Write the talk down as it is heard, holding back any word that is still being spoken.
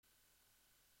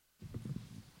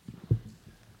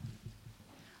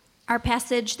Our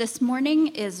passage this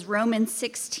morning is Romans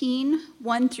 16,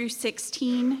 1 through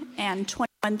 16, and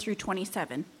 21 through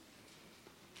 27.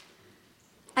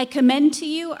 I commend to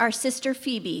you our sister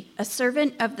Phoebe, a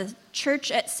servant of the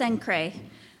church at Cenchreae,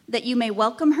 that you may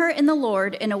welcome her in the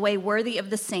Lord in a way worthy of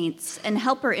the saints, and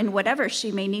help her in whatever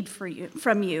she may need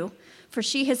from you, for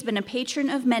she has been a patron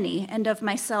of many and of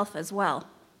myself as well.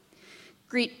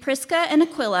 Greet Prisca and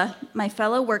Aquila, my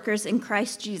fellow workers in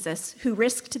Christ Jesus, who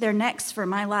risked their necks for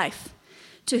my life,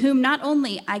 to whom not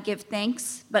only I give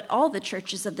thanks, but all the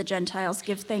churches of the Gentiles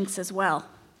give thanks as well.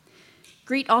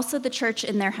 Greet also the church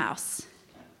in their house.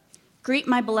 Greet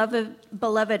my beloved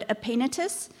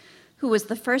Epaenetus, who was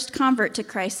the first convert to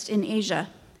Christ in Asia.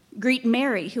 Greet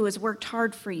Mary, who has worked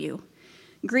hard for you.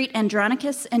 Greet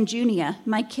Andronicus and Junia,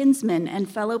 my kinsmen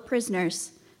and fellow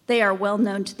prisoners. They are well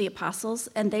known to the apostles,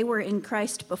 and they were in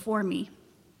Christ before me.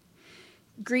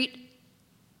 Greet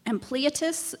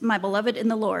Ampliatus, my beloved in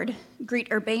the Lord. Greet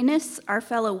Urbanus, our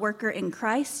fellow worker in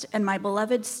Christ, and my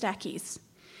beloved Stachys.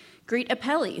 Greet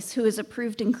Apelles, who is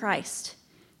approved in Christ.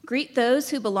 Greet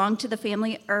those who belong to the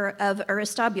family of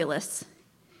Aristobulus.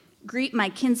 Greet my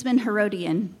kinsman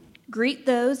Herodian. Greet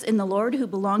those in the Lord who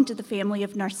belong to the family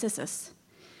of Narcissus.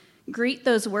 Greet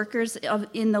those workers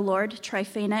in the Lord,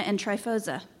 Tryphena and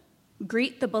Tryphosa.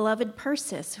 Greet the beloved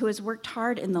Persis, who has worked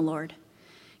hard in the Lord.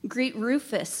 Greet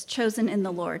Rufus, chosen in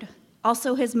the Lord,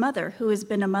 also his mother, who has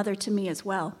been a mother to me as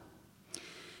well.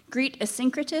 Greet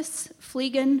Asyncritus,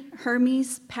 Phlegon,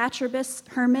 Hermes, Patrobus,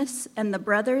 Hermas, and the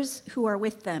brothers who are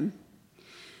with them.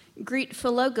 Greet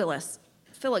Philologus,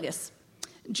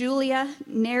 Julia,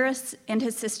 Nereus, and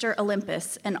his sister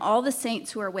Olympus, and all the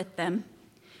saints who are with them.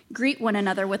 Greet one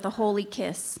another with a holy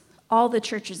kiss. All the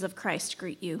churches of Christ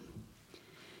greet you.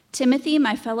 Timothy,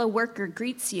 my fellow worker,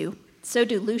 greets you. So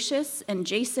do Lucius and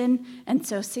Jason and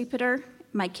Sosipater,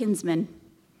 my kinsmen.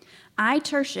 I,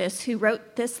 Tertius, who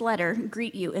wrote this letter,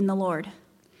 greet you in the Lord.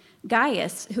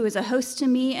 Gaius, who is a host to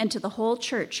me and to the whole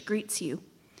church, greets you.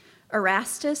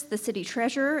 Erastus, the city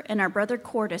treasurer, and our brother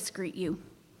Quartus greet you.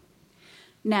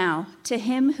 Now, to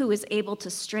him who is able to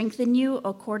strengthen you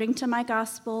according to my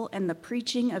gospel and the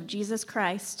preaching of Jesus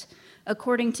Christ,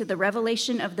 according to the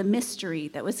revelation of the mystery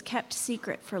that was kept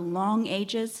secret for long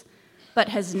ages, but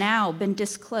has now been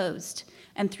disclosed,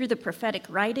 and through the prophetic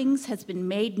writings has been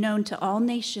made known to all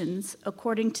nations,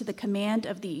 according to the command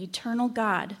of the eternal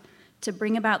God, to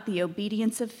bring about the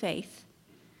obedience of faith.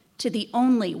 To the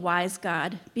only wise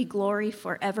God be glory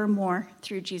forevermore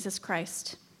through Jesus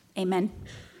Christ. Amen.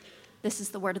 This is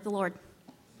the word of the Lord.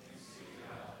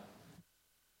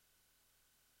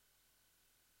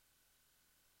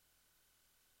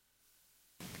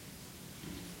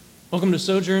 Welcome to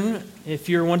Sojourn. If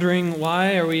you're wondering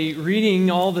why are we reading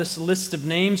all this list of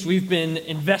names, we've been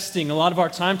investing a lot of our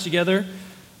time together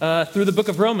through the book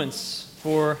of Romans.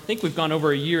 I think we've gone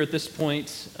over a year at this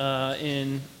point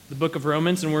in the book of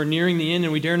Romans, and we're nearing the end,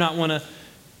 and we dare not want to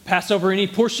pass over any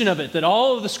portion of it. That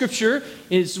all of the scripture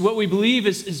is what we believe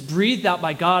is breathed out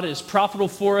by God, is profitable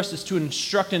for us, is to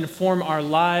instruct and inform our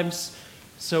lives.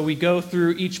 So we go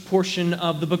through each portion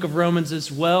of the book of Romans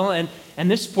as well. And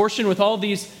this portion with all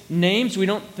these names, we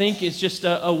don't think is just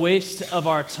a waste of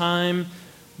our time,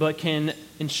 but can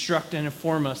instruct and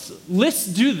inform us. Lists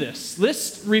do this.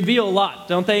 Lists reveal a lot,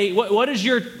 don't they?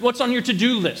 What's on your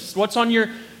to-do list? What's on your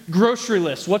grocery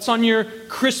list? What's on your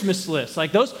Christmas list?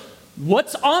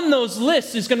 What's on those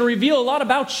lists is going to reveal a lot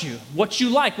about you. What you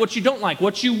like, what you don't like,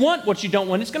 what you want, what you don't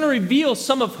want. It's going to reveal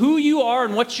some of who you are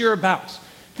and what you're about.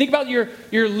 Think about your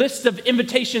list of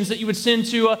invitations that you would send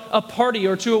to a party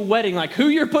or to a wedding. Like who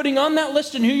you're putting on that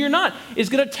list and who you're not is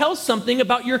going to tell something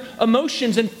about your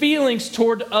emotions and feelings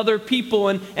toward other people.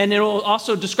 And it will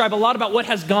also describe a lot about what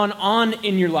has gone on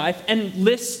in your life. And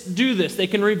lists do this. They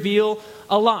can reveal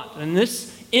a lot. And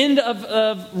this end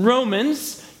of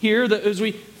Romans here, as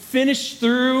we finish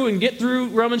through and get through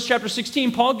Romans chapter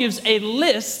 16, Paul gives a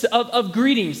list of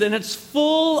greetings, and it's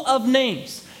full of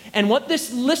names. And what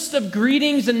this list of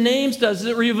greetings and names does is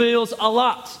it reveals a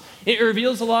lot. It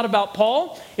reveals a lot about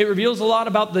Paul. It reveals a lot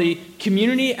about the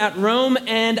community at Rome.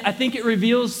 And I think it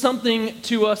reveals something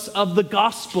to us of the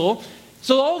gospel.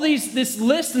 So all this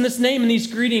list and this name and these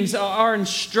greetings are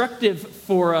instructive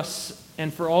for us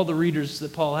and for all the readers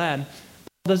that Paul had.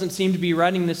 Paul doesn't seem to be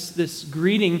writing this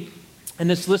greeting and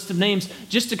this list of names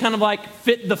just to kind of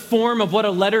fit the form of what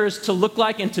a letter is to look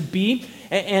like and to be.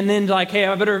 And then hey,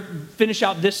 I better finish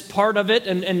out this part of it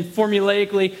and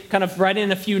formulaically kind of write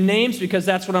in a few names because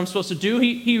that's what I'm supposed to do.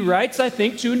 He writes, I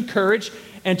think, to encourage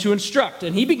and to instruct.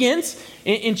 And he begins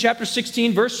in chapter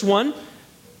 16, verse 1,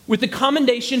 with the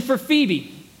commendation for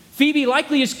Phoebe. Phoebe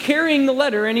likely is carrying the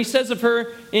letter, and he says of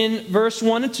her in verse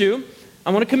 1 and 2, I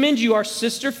want to commend you, our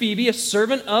sister Phoebe, a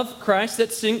servant of Christ at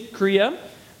Cenchrea,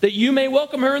 that you may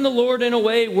welcome her in the Lord in a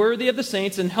way worthy of the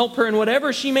saints and help her in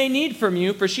whatever she may need from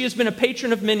you, for she has been a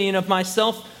patron of many and of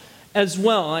myself as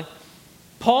well.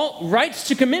 Paul writes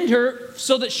to commend her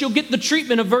so that she'll get the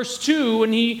treatment of verse 2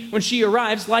 when she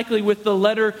arrives, likely with the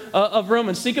letter of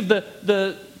Romans. Think of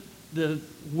the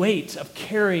weight of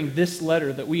carrying this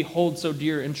letter that we hold so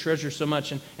dear and treasure so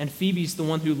much. And Phoebe's the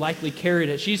one who likely carried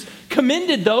it. She's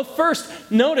commended, though,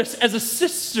 first, notice, as a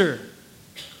sister,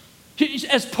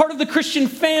 as part of the Christian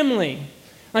family.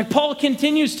 Like Paul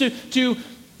continues to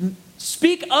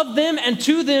speak of them and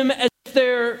to them as if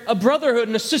they're a brotherhood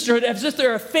and a sisterhood, as if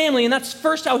they're a family, and that's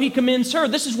first how he commends her.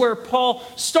 This is where Paul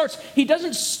starts. He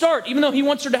doesn't start, even though he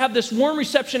wants her to have this warm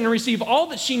reception and receive all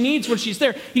that she needs when she's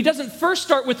there, he doesn't first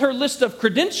start with her list of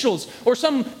credentials or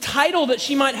some title that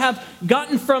she might have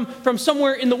gotten from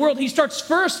somewhere in the world. He starts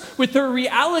first with her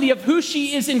reality of who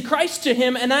she is in Christ to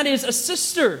him, and that is a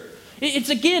sister. It's,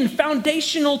 again,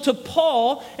 foundational to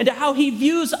Paul and to how he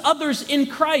views others in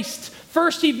Christ.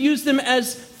 First, he views them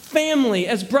as family,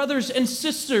 as brothers and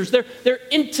sisters. They're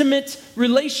intimate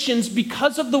relations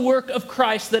because of the work of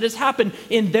Christ that has happened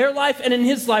in their life and in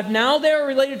his life. Now they are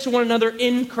related to one another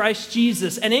in Christ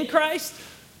Jesus. And in Christ,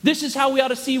 this is how we ought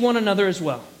to see one another as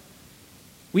well.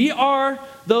 We are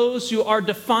those who are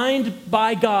defined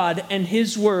by God and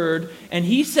his word. And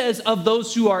he says of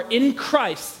those who are in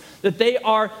Christ that they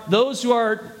are those who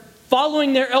are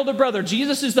following their elder brother.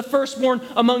 Jesus is the firstborn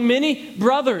among many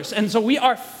brothers. And so we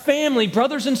are family,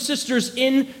 brothers and sisters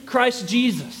in Christ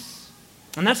Jesus.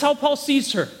 And that's how Paul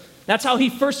sees her. That's how he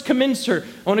first commends her.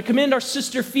 I want to commend our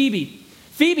sister Phoebe.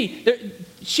 Phoebe,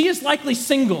 she is likely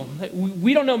single.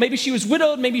 We don't know. Maybe she was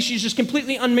widowed. Maybe she's just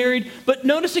completely unmarried. But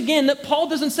notice again that Paul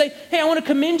doesn't say, hey, I want to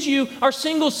commend you, our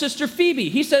single sister Phoebe.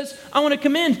 He says, I want to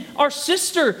commend our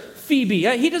sister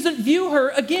Phoebe. He doesn't view her,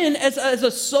 again, as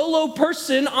a solo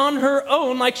person on her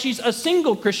own, like she's a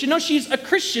single Christian. No, she's a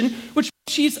Christian, which means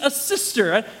she's a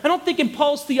sister. I don't think in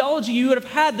Paul's theology you would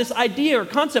have had this idea or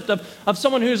concept of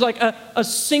someone who's like a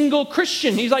single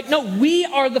Christian. He's like, no, we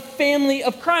are the family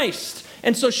of Christ.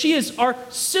 And so she is our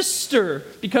sister,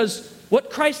 because what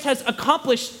Christ has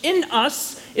accomplished in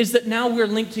us is that now we're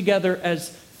linked together as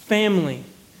family.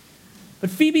 But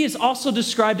Phoebe is also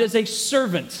described as a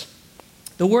servant.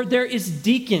 The word there is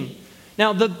deacon.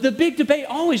 Now, the big debate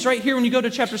always right here when you go to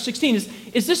chapter 16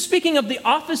 is this speaking of the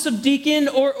office of deacon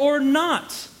or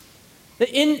not?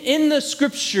 In the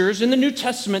scriptures, in the New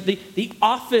Testament, the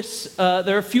office,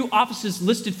 there are a few offices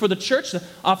listed for the church: the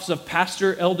office of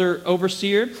pastor, elder,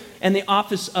 overseer, and the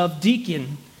office of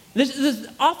deacon. This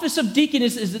office of deacon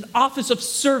is an office of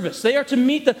service. They are to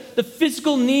meet the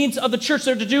physical needs of the church.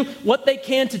 They're to do what they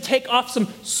can to take off some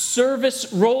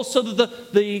service roles so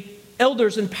that the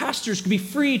elders and pastors can be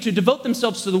free to devote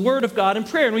themselves to the word of God and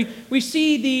prayer. And we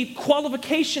see the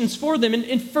qualifications for them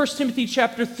in 1 Timothy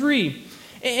chapter 3.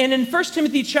 And in 1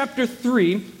 Timothy chapter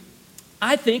 3,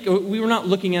 I think, we were not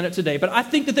looking at it today, but I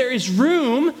think that there is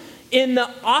room in the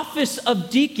office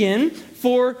of deacon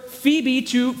for Phoebe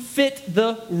to fit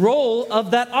the role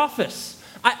of that office.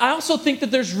 I also think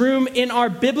that there's room in our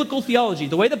biblical theology,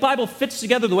 the way the Bible fits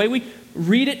together, the way we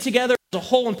read it together as a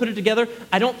whole and put it together.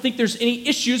 I don't think there's any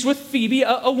issues with Phoebe,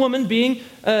 a woman, being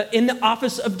in the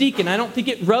office of deacon. I don't think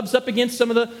it rubs up against some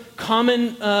of the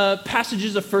common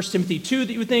passages of 1 Timothy 2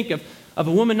 that you would think of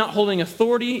a woman not holding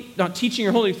authority, not teaching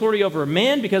or holding authority over a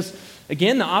man, because,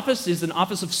 again, the office is an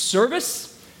office of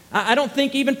service. I don't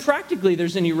think even practically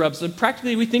there's any rubs.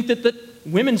 Practically, we think that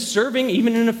women serving,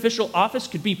 even in an official office,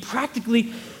 could be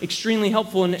practically extremely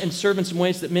helpful and serve in some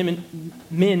ways that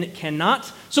men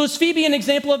cannot. So is Phoebe an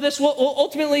example of this? Well,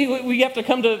 ultimately, we have to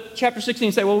come to chapter 16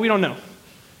 and say, well, we don't know.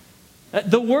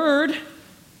 The word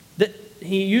that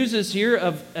he uses here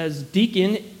as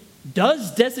deacon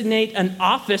does designate an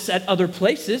office at other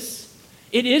places.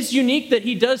 It is unique that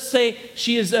he does say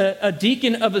she is a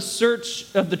deacon of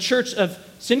the church of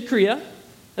Cenchrea.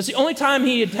 That's the only time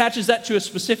he attaches that to a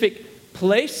specific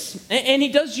place. And he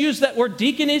does use that word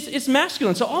deacon is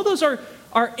masculine. So all those are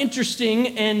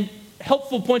interesting and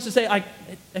helpful points to say.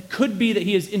 It could be that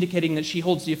he is indicating that she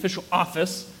holds the official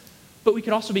office, but we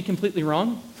could also be completely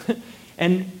wrong.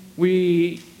 And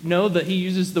we know that he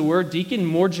uses the word deacon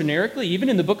more generically. Even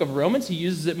in the book of Romans, he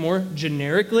uses it more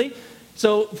generically.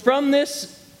 So from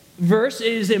this verse,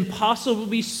 it is impossible to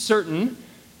be certain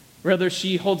whether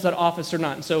she holds that office or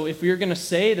not. And so if you're going to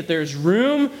say that there's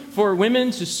room for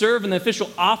women to serve in the official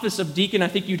office of deacon, I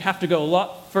think you'd have to go a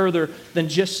lot further than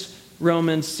just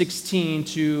Romans 16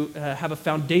 to have a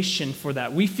foundation for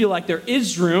that. We feel like there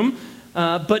is room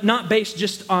but not based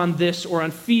just on this or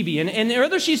on Phoebe. And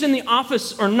whether she's in the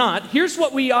office or not, here's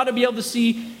what we ought to be able to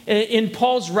see in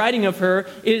Paul's writing of her,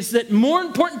 is that more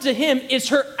important to him is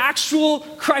her actual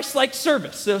Christ-like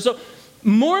service. So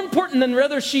more important than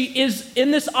whether she is in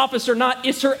this office or not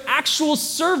is her actual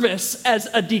service as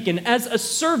a deacon, as a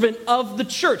servant of the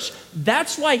church.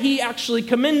 That's why he actually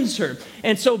commends her.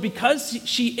 And so because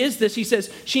she is this, he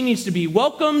says she needs to be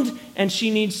welcomed and she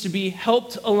needs to be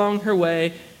helped along her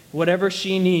way, whatever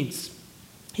she needs.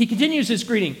 He continues his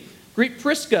greeting. Greet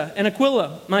Prisca and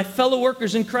Aquila, my fellow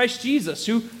workers in Christ Jesus,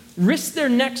 who risked their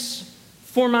necks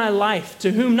for my life,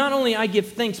 to whom not only I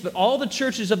give thanks, but all the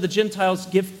churches of the Gentiles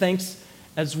give thanks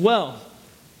as well.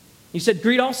 He said,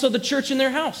 greet also the church in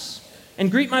their house,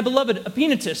 and greet my beloved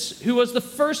Epaenetus, who was the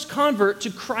first convert to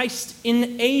Christ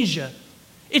in Asia.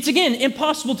 It's again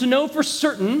impossible to know for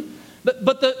certain,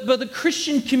 but the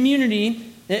Christian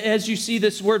community, as you see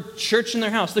this word church in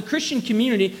their house, the Christian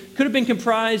community could have been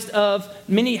comprised of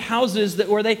many houses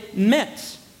where they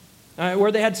met,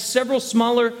 where they had several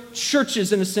smaller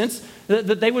churches in a sense,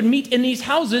 that they would meet in these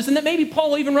houses, and that maybe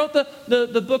Paul even wrote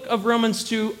the book of Romans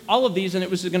to all of these, and it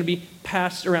was going to be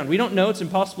passed around. We don't know. It's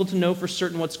impossible to know for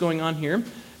certain what's going on here,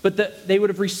 but that they would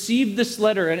have received this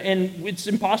letter, and it's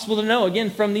impossible to know, again,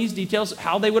 from these details,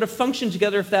 how they would have functioned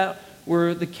together if that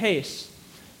were the case.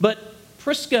 But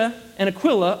Prisca and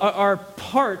Aquila are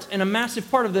part, and a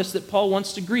massive part of this, that Paul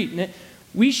wants to greet. And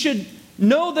we should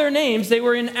know their names. They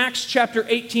were in Acts chapter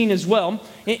 18 as well.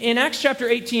 In Acts chapter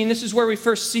 18, this is where we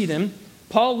first see them.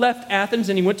 Paul left Athens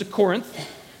and he went to Corinth,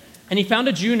 and he found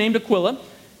a Jew named Aquila,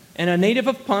 and a native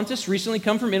of Pontus, recently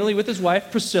come from Italy, with his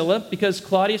wife Priscilla, because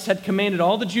Claudius had commanded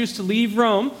all the Jews to leave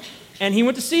Rome, and he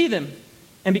went to see them.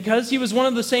 And because he was one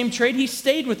of the same trade, he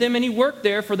stayed with them and he worked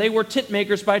there, for they were tent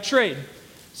makers by trade.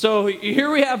 So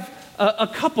here we have a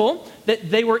couple that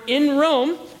they were in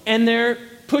Rome, and they're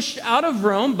pushed out of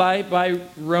Rome by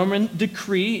Roman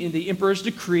decree, the emperor's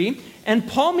decree, and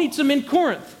Paul meets them in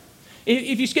Corinth.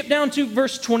 If you skip down to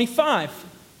verse 25,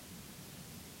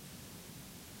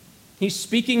 he's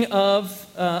speaking of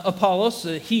Apollos.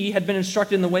 He had been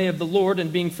instructed in the way of the Lord,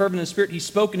 and being fervent in spirit, he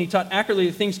spoke and he taught accurately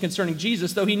the things concerning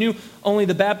Jesus, though he knew only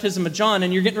the baptism of John.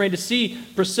 And you're getting ready to see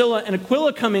Priscilla and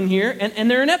Aquila come in here, and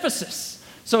they're in Ephesus.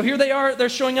 So here they are, they're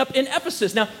showing up in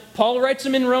Ephesus. Now, Paul writes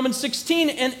them in Romans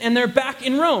 16, and they're back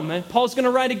in Rome. And Paul's going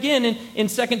to write again in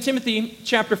 2 Timothy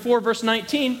chapter 4, verse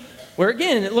 19, where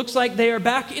again, it looks like they are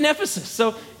back in Ephesus.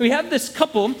 So we have this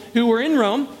couple who were in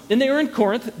Rome, then they were in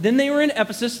Corinth, then they were in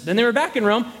Ephesus, then they were back in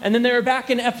Rome, and then they were back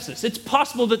in Ephesus. It's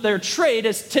possible that their trade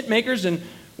as tent makers and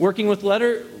working with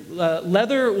leather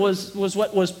was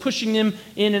what was pushing them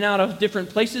in and out of different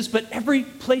places, but every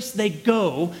place they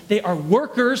go, they are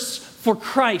workers for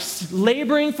Christ,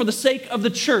 laboring for the sake of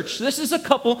the church. This is a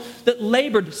couple that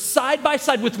labored side by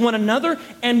side with one another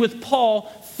and with Paul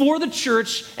for the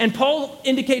church, and Paul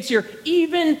indicates here,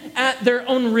 even at their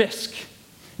own risk.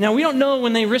 Now, we don't know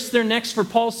when they risked their necks for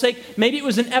Paul's sake. Maybe it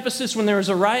was in Ephesus when there was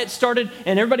a riot started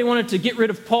and everybody wanted to get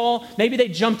rid of Paul. Maybe they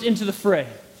jumped into the fray.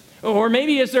 Or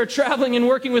maybe as they're traveling and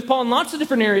working with Paul in lots of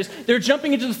different areas, they're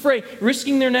jumping into the fray,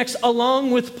 risking their necks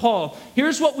along with Paul.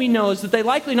 Here's what we know, is that they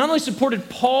likely not only supported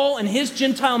Paul and his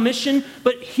Gentile mission,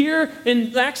 but here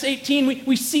in Acts 18,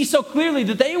 we see so clearly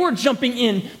that they were jumping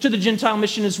in to the Gentile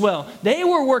mission as well. They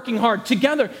were working hard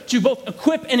together to both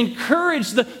equip and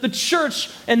encourage the church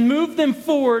and move them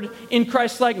forward in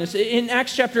Christ's likeness. In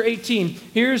Acts chapter 18,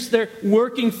 here's their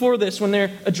working for this when they're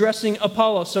addressing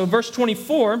Apollos. So verse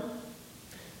 24,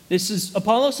 this is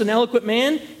Apollos, an eloquent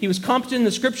man. He was competent in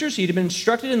the scriptures. He had been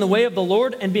instructed in the way of the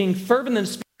Lord, and being fervent in the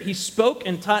spirit, he spoke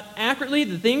and taught accurately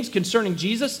the things concerning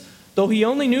Jesus, though he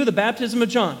only knew the baptism of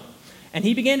John. And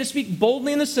he began to speak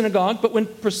boldly in the synagogue, but when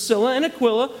Priscilla and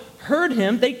Aquila heard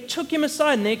him, they took him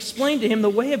aside, and they explained to him the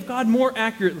way of God more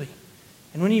accurately.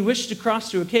 And when he wished to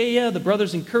cross to Achaia, the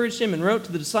brothers encouraged him and wrote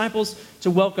to the disciples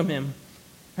to welcome him.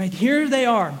 Right, here they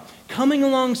are, coming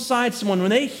alongside someone. When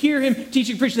they hear him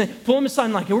teaching, preaching, they pull him aside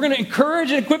and we're going to encourage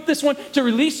and equip this one to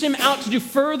release him out to do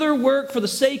further work for the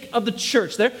sake of the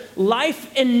church. Their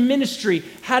life and ministry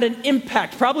had an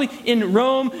impact, probably in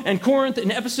Rome and Corinth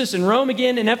and Ephesus and Rome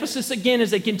again and Ephesus again,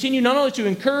 as they continue not only to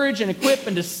encourage and equip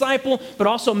and disciple, but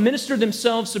also minister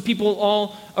themselves to people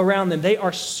all around them. They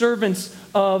are servants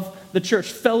of the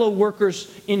church, fellow workers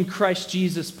in Christ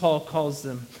Jesus, Paul calls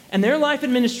them. And their life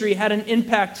and ministry had an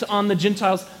impact on the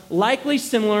Gentiles, likely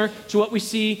similar to what we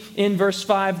see in verse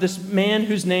 5, this man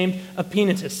who's named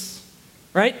Epaenetus.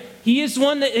 right? He is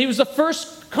one that he was the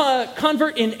first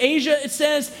convert in Asia, it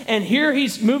says, and here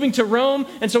he's moving to Rome.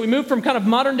 And so we move from kind of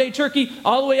modern day Turkey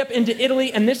all the way up into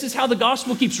Italy. And this is how the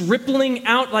gospel keeps rippling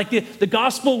out. Like the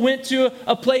gospel went to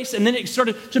a place and then it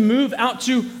started to move out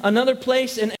to another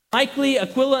place. And likely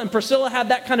Aquila and Priscilla had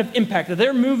that kind of impact. That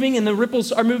they're moving and the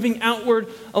ripples are moving outward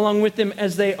along with them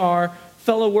as they are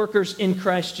fellow workers in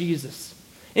Christ Jesus.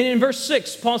 And in verse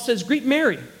 6, Paul says, greet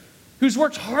Mary, who's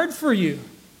worked hard for you.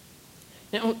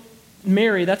 Now,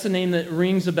 Mary, that's a name that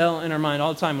rings a bell in our mind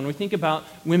all the time. When we think about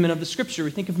women of the Scripture,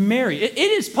 we think of Mary. It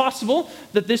is possible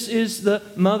that this is the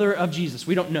mother of Jesus.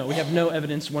 We don't know. We have no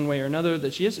evidence one way or another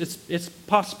that she is. It's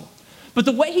possible. But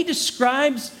the way he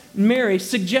describes Mary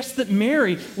suggests that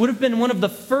Mary would have been one of the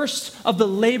first of the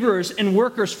laborers and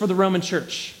workers for the Roman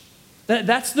church.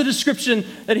 That's the description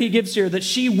that he gives here, that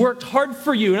she worked hard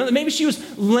for you. Maybe she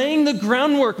was laying the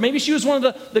groundwork. Maybe she was one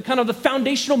of the kind of the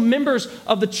foundational members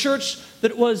of the church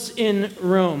that was in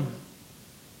Rome.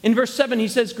 In verse 7, he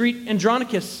says, greet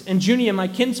Andronicus and Junia, my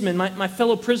kinsmen, my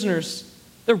fellow prisoners.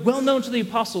 They're well known to the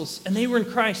apostles, and they were in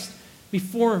Christ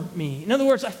before me. In other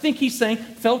words, I think he's saying,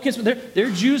 fellow kinsmen,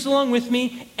 they're Jews along with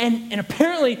me, and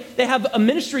apparently they have a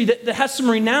ministry that has some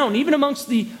renown, even amongst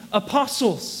the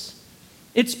apostles.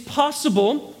 It's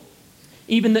possible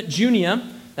even that Junia,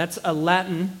 that's a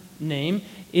Latin name,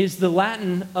 is the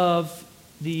Latin of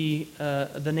the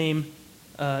name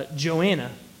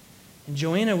Joanna. And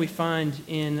Joanna we find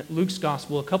in Luke's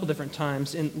gospel a couple different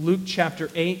times. In Luke chapter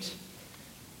 8,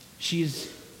 she's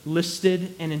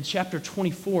listed, and in chapter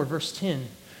 24, verse 10,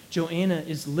 Joanna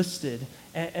is listed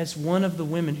as one of the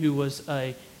women who was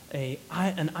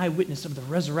an eyewitness of the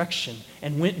resurrection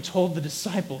and went and told the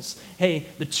disciples, hey,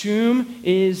 the tomb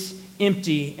is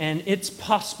empty, and it's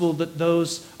possible that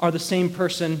those are the same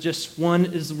person, just one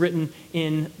is written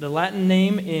in the Latin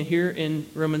name here in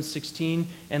Romans 16,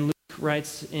 and Luke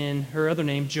writes in her other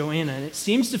name, Joanna. And it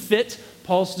seems to fit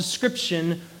Paul's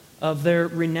description of their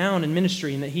renown and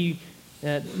ministry, and that he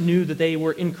knew that they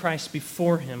were in Christ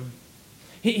before him.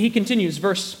 He continues,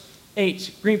 verse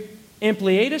 8, greet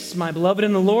Ampliatus, my beloved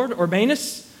in the Lord,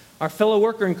 Urbanus, our fellow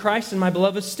worker in Christ, and my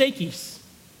beloved Stachys.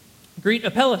 Greet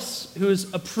Apelles, who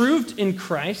is approved in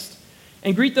Christ,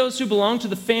 and greet those who belong to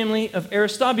the family of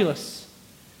Aristobulus.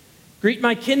 Greet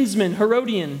my kinsman,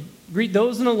 Herodian. Greet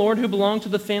those in the Lord who belong to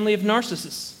the family of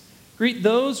Narcissus. Greet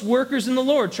those workers in the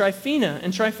Lord, Tryphena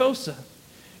and Tryphosa.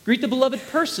 Greet the beloved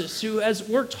Persis, who has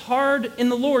worked hard in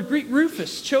the Lord. Greet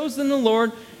Rufus, chosen in the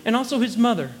Lord, and also his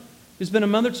mother, who's been a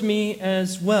mother to me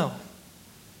as well.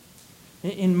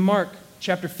 In Mark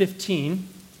chapter 15,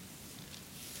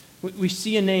 we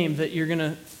see a name that you're going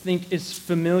to think is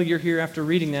familiar here after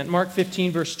reading that. Mark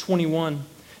 15, verse 21.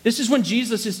 This is when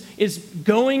Jesus is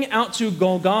going out to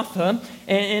Golgotha,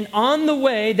 and on the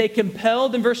way they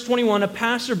compelled, in verse 21, a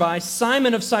passerby,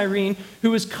 Simon of Cyrene,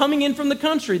 who was coming in from the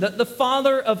country, the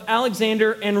father of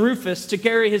Alexander and Rufus, to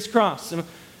carry his cross. And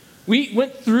we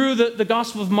went through the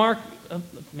Gospel of Mark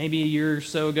maybe a year or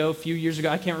so ago, a few years ago,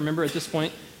 I can't remember at this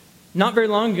point, not very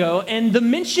long ago, and the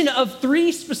mention of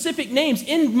 3 specific names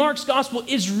in Mark's Gospel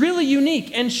is really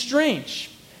unique and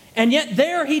strange. And yet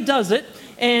there he does it.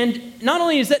 And not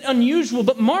only is that unusual,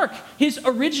 but Mark, his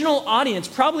original audience,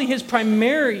 probably his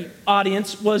primary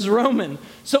audience, was Roman.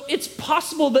 So it's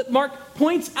possible that Mark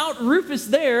points out Rufus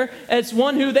there as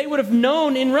one who they would have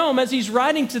known in Rome as he's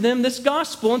writing to them this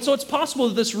gospel. And so it's possible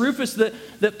that this Rufus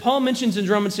that Paul mentions in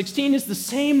Romans 16 is the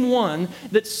same one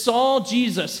that saw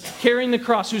Jesus carrying the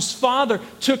cross, whose father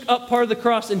took up part of the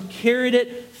cross and carried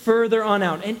it further on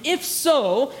out. And if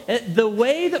so, the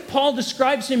way that Paul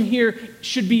describes him here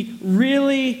should be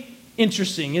really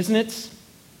interesting, isn't it?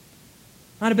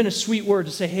 Might have been a sweet word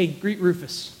to say, hey, greet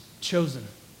Rufus, chosen.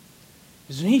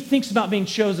 Because when he thinks about being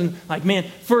chosen, like, man,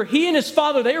 for he and his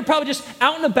father, they were probably just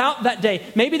out and about that day.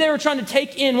 Maybe they were trying to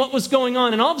take in what was going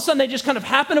on, and all of a sudden they just kind of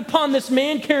happen upon this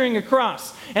man carrying a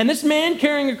cross. And this man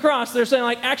carrying a cross, they're saying,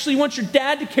 like, actually, you want your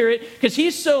dad to carry it because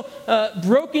he's so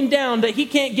broken down that he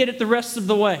can't get it the rest of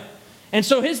the way. And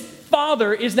so his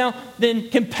father is now then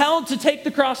compelled to take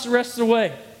the cross the rest of the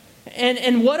way.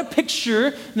 And what a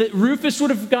picture that Rufus would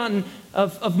have gotten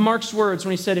of Mark's words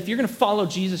when he said, if you're going to follow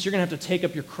Jesus, you're going to have to take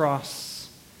up your cross.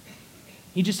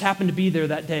 He just happened to be there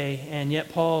that day, and yet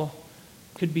Paul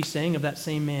could be saying of that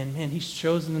same man, he's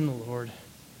chosen in the Lord.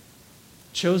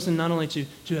 Chosen not only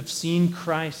to have seen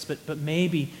Christ, but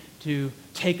maybe to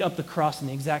take up the cross in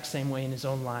the exact same way in his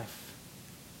own life.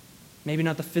 Maybe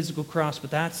not the physical cross,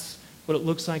 but that's what it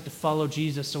looks like to follow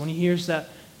Jesus. So when he hears that,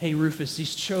 hey, Rufus,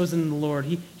 he's chosen in the Lord,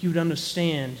 he would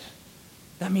understand,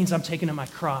 that means I'm taking up my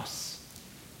cross.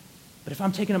 But if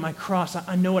I'm taking up my cross,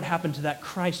 I know what happened to that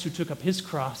Christ who took up his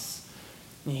cross.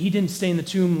 He didn't stay in the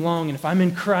tomb long, and if I'm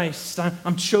in Christ,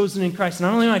 I'm chosen in Christ.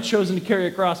 Not only am I chosen to carry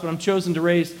a cross, but I'm chosen to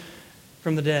raise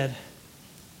from the dead.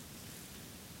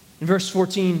 In verse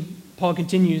 14, Paul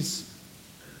continues,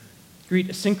 greet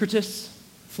Asyncritus,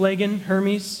 Phlegon,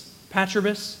 Hermes,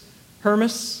 Patrobas,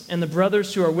 Hermas, and the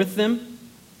brothers who are with them.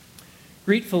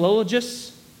 Greet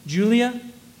Philologus, Julia,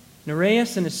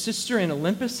 Nereus and his sister, and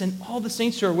Olympus, and all the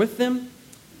saints who are with them.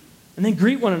 And then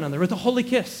greet one another with a holy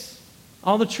kiss.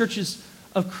 All the churches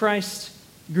of Christ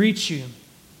greet you.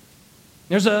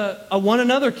 There's a one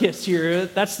another kiss here.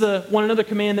 That's the one another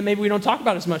command that maybe we don't talk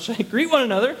about as much. Greet one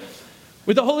another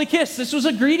with a holy kiss. This was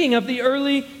a greeting of the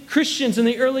early Christians in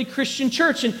the early Christian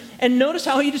church. And notice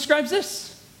how he describes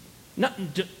this.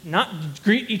 Not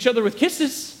greet each other with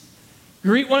kisses.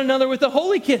 Greet one another with a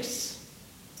holy kiss.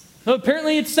 So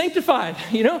apparently it's sanctified,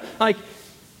 like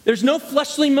there's no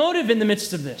fleshly motive in the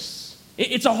midst of this.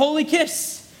 It's a holy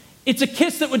kiss. It's a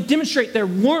kiss that would demonstrate their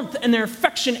warmth and their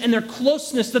affection and their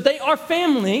closeness, that they are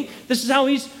family. This is how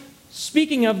he's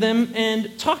speaking of them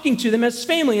and talking to them as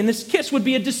family. And this kiss would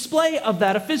be a display of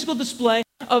that, a physical display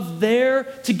of their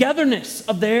togetherness,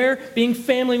 of their being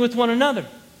family with one another.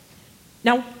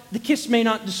 Now, the kiss may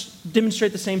not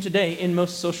demonstrate the same today in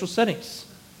most social settings.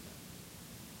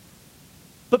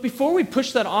 But before we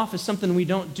push that off as something we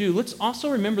don't do, let's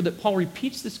also remember that Paul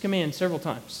repeats this command several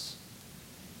times.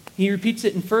 He repeats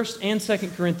it in 1st and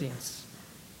 2nd Corinthians.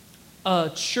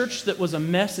 A church that was a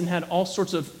mess and had all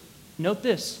sorts of, note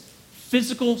this,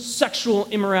 physical, sexual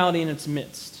immorality in its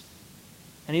midst.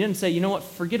 And he doesn't say, you know what,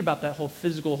 forget about that whole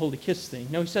physical holy kiss thing.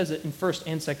 No, he says it in 1st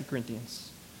and 2nd Corinthians.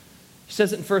 He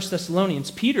says it in 1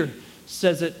 Thessalonians. Peter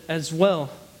says it as well.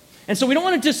 And so we don't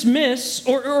want to dismiss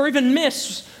or even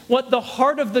miss what the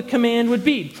heart of the command would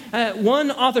be.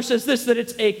 One author says this, that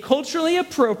it's a culturally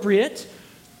appropriate,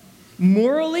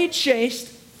 morally chaste,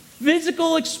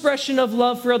 physical expression of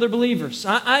love for other believers.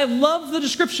 I love the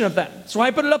description of that. So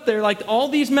I put it up there like all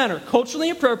these matter. Culturally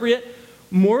appropriate,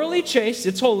 morally chaste,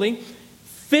 it's holy,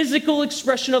 physical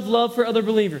expression of love for other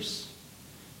believers.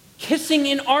 Kissing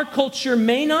in our culture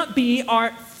may not be our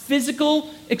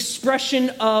physical expression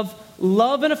of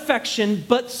love and affection,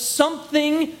 but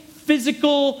something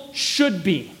physical should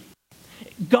be.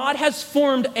 God has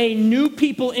formed a new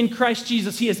people in Christ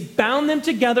Jesus. He has bound them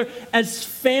together as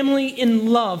family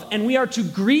in love, and we are to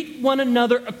greet one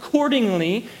another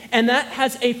accordingly, and that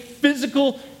has a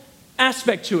physical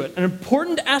aspect to it. An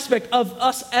important aspect of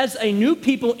us as a new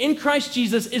people in Christ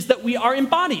Jesus is that we are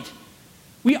embodied.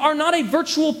 We are not a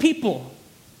virtual people.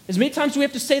 As many times as we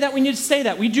have to say that, we need to say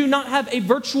that. We do not have a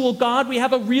virtual God. We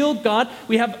have a real God.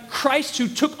 We have Christ who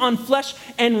took on flesh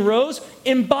and rose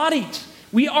embodied.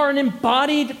 We are an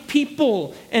embodied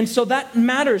people. And so that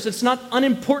matters. It's not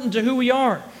unimportant to who we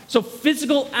are. So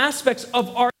physical aspects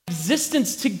of our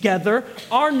existence together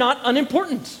are not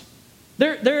unimportant.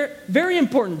 They're very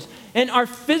important. And our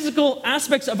physical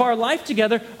aspects of our life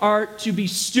together are to be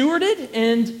stewarded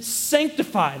and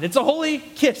sanctified. It's a holy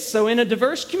kiss. So in a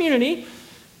diverse community,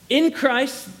 in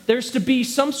Christ, there's to be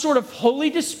some sort of holy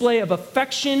display of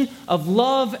affection, of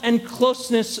love, and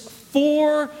closeness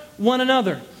for one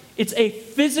another. It's a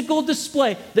physical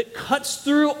display that cuts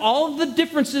through all of the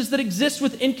differences that exist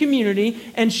within community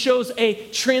and shows a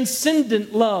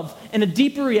transcendent love and a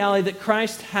deeper reality that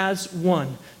Christ has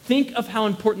won. Think of how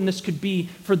important this could be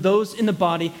for those in the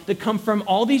body that come from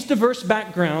all these diverse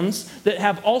backgrounds, that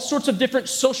have all sorts of different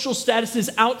social statuses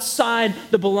outside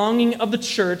the belonging of the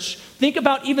church. Think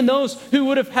about even those who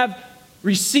would have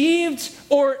received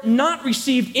or not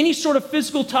received any sort of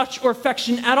physical touch or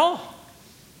affection at all.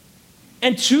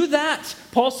 And to that,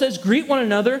 Paul says, greet one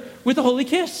another with a holy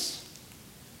kiss.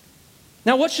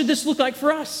 Now, what should this look like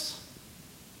for us?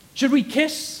 Should we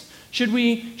kiss? Should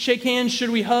we shake hands?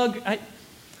 Should we hug?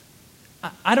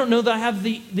 I don't know that I have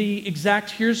the exact,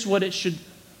 here's what it should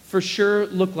for sure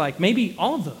look like. Maybe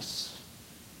all of those.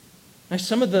 Now,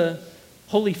 some of the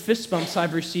holy fist bumps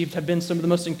I've received have been some of the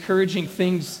most encouraging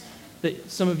things that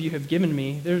some of you have given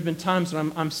me. There have been times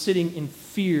when I'm sitting in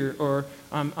fear or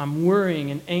I'm worrying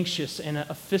and anxious, and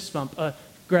a fist bump, a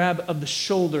grab of the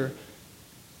shoulder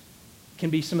can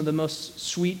be some of the most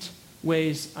sweet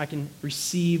ways I can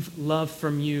receive love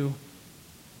from you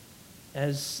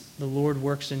as the Lord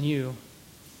works in you.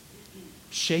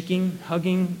 Shaking,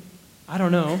 hugging, I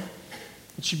don't know.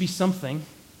 It should be something.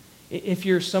 If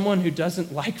you're someone who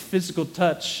doesn't like physical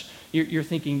touch, you're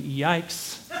thinking,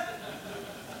 yikes.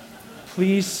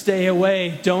 Please stay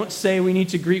away. Don't say we need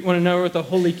to greet one another with a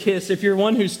holy kiss. If you're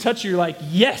one who's touchy, you're like,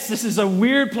 yes, this is a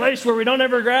weird place where we don't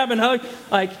ever grab and hug.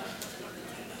 Like,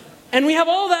 And we have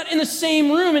all that in the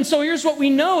same room. And so here's what we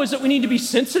know is that we need to be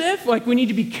sensitive, like we need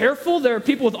to be careful. There are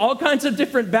people with all kinds of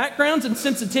different backgrounds and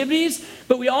sensitivities,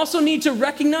 but we also need to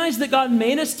recognize that God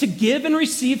made us to give and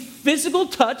receive physical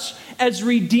touch as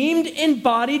redeemed,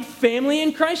 embodied family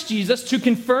in Christ Jesus to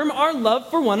confirm our love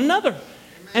for one another.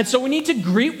 And so we need to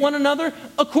greet one another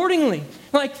accordingly.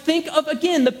 Like think of,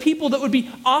 again, the people that would be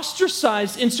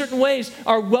ostracized in certain ways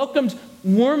are welcomed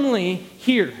warmly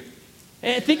here.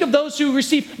 And think of those who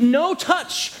receive no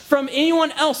touch from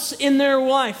anyone else in their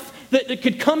life that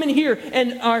could come in here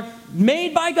and are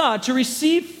made by God to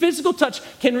receive physical touch,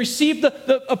 can receive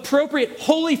the appropriate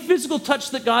holy physical touch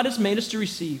that God has made us to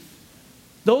receive.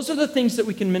 Those are the things that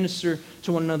we can minister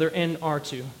to one another and are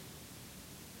to.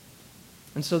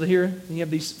 And so here you have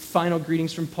these final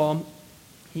greetings from Paul.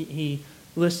 He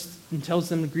lists and tells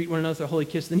them to greet one another with a holy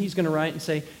kiss. Then he's going to write and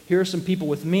say, here are some people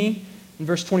with me. In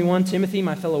verse 21, Timothy,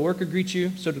 my fellow worker, greets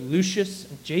you. So do Lucius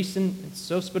and Jason and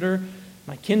Sospater,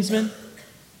 my kinsmen.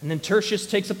 And then Tertius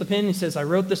takes up the pen and he says, I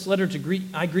wrote this letter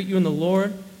I greet you in the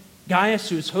Lord. Gaius,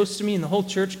 who is host to me, and the whole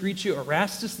church greets you.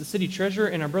 Erastus, the city treasurer,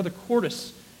 and our brother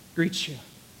Quartus greets you.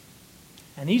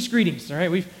 And these greetings, all right,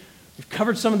 we've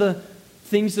covered some of the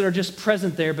things that are just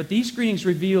present there, but these greetings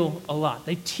reveal a lot.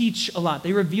 They teach a lot.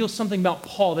 They reveal something about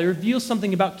Paul. They reveal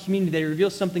something about community. They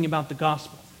reveal something about the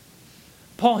gospel.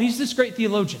 Paul, he's this great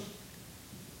theologian.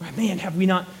 Man, have we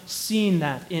not seen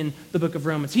that in the book of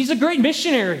Romans? He's a great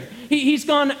missionary. He's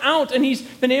gone out and he's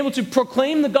been able to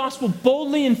proclaim the gospel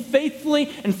boldly and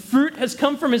faithfully, and fruit has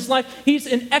come from his life. He's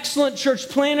an excellent church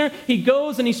planner. He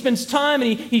goes and he spends time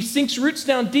and he sinks roots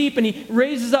down deep and he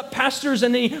raises up pastors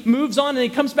and then he moves on and he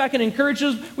comes back and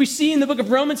encourages. We see in the book of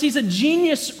Romans, he's a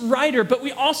genius writer, but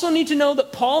we also need to know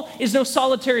that Paul is no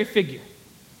solitary figure.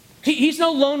 He's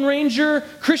no Lone Ranger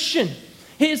Christian.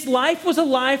 His life was a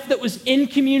life that was in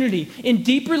community, in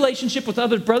deep relationship with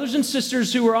other brothers and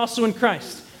sisters who were also in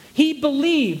Christ. He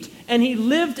believed and he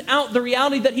lived out the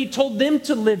reality that he told them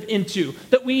to live into.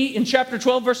 That we, in chapter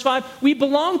 12, verse 5, we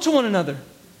belong to one another.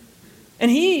 And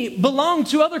he belonged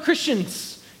to other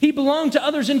Christians. He belonged to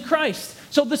others in Christ.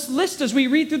 So this list, as we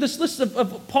read through this list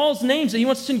of Paul's names that he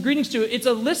wants to send greetings to, it's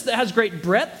a list that has great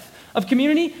breadth of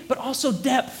community, but also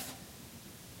depth.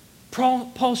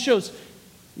 Paul shows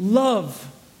love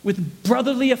with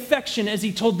brotherly affection as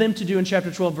he told them to do in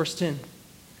chapter 12, verse 10.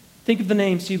 Think of the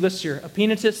names he lists here.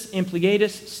 Epenetus,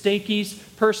 Ampliatus, Stachys,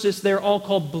 Persis, they're all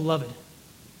called beloved.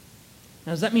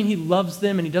 Now, does that mean he loves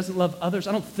them and he doesn't love others?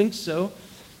 I don't think so.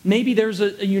 Maybe there's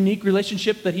a unique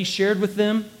relationship that he shared with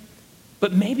them,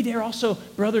 but maybe they're also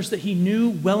brothers that he knew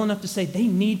well enough to say, they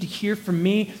need to hear from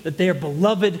me that they are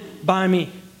beloved by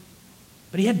me.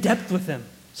 But he had depth with them,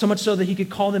 so much so that he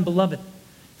could call them beloved.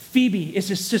 Phoebe is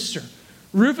his sister.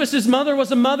 Rufus, his mother, was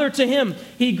a mother to him.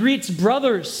 He greets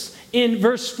brothers in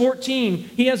verse 14.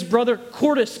 He has brother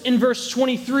Quartus in verse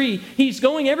 23. He's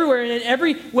going everywhere, and in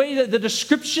every way that the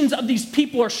descriptions of these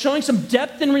people are showing some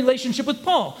depth in relationship with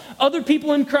Paul. Other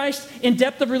people in Christ in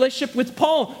depth of relationship with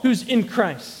Paul, who's in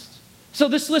Christ. So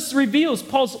this list reveals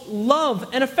Paul's love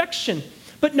and affection.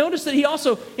 But notice that he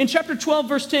also, in chapter 12,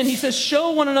 verse 10, he says,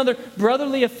 show one another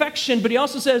brotherly affection, but he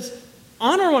also says,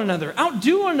 honor one another,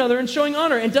 outdo one another in showing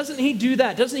honor. And doesn't he do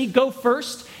that? Doesn't he go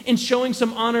first in showing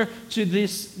some honor to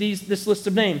this list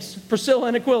of names? Priscilla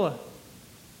and Aquila.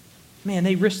 Man,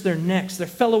 they risked their necks. They're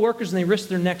fellow workers and they risked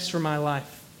their necks for my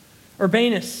life.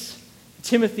 Urbanus,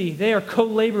 Timothy, they are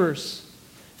co-laborers.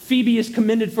 Phoebe is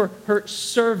commended for her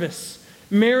service.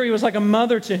 Mary was like a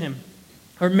mother to him.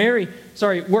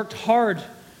 Worked hard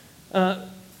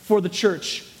for the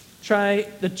church.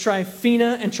 The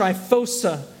Tryphena and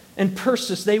Tryphosa and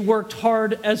Persis, they worked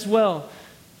hard as well.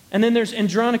 And then there's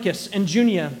Andronicus and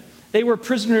Junia. They were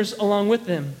prisoners along with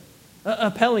them.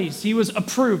 Apelles, he was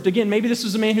approved. Again, maybe this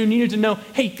was a man who needed to know,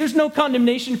 hey, there's no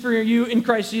condemnation for you in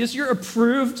Christ Jesus. You're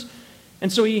approved.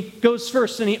 And so he goes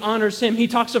first and he honors him. He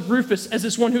talks of Rufus as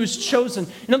this one who is chosen.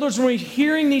 In other words, when we're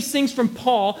hearing these things from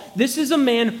Paul, this is a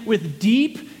man with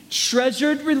deep,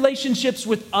 treasured relationships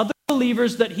with other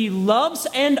believers that he loves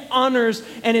and honors,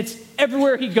 and it's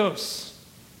everywhere he goes.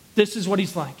 This is what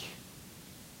he's like.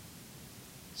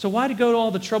 So why to go to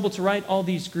all the trouble to write all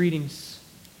these greetings?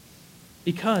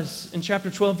 Because in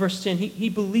chapter 12, verse 10, he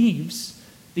believes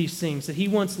these things, that he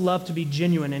wants love to be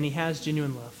genuine, and he has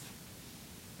genuine love.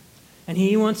 And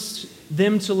he wants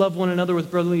them to love one another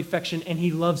with brotherly affection, and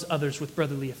he loves others with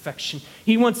brotherly affection.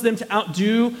 He wants them to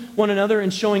outdo one another in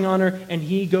showing honor, and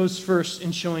he goes first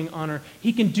in showing honor.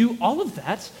 He can do all of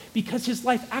that because his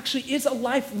life actually is a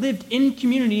life lived in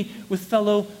community with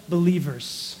fellow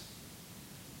believers.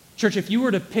 Church, if you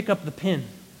were to pick up the pen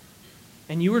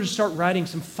and you were to start writing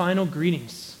some final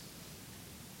greetings,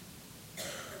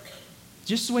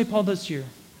 just the way Paul does here?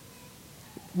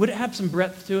 Would it have some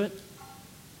breadth to it?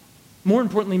 More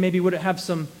importantly, maybe would it have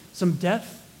some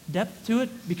depth to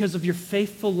it because of your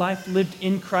faithful life lived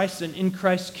in Christ and in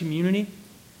Christ's community?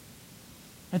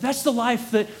 And that's the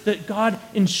life that God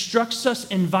instructs us,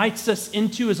 invites us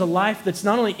into, is a life that's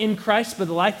not only in Christ, but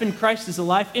the life in Christ is a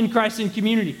life in Christ in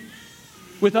community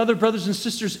with other brothers and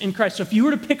sisters in Christ. So if you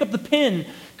were to pick up the pen,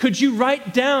 could you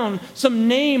write down some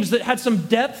names that had some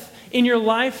depth in your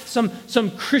life,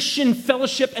 some Christian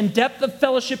fellowship and depth of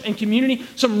fellowship and community,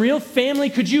 some real family?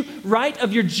 Could you write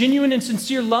of your genuine and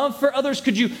sincere love for others?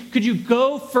 Could you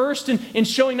go first in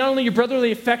showing not only your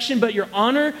brotherly affection, but your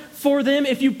honor for them?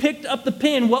 If you picked up the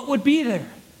pen, what would be there?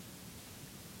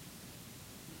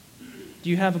 Do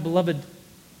you have a beloved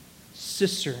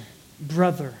sister,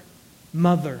 brother,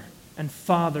 mother, and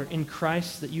father in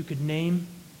Christ that you could name,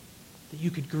 that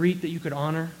you could greet, that you could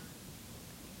honor?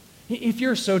 If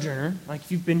you're a sojourner, like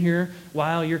if you've been here a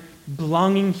while, you're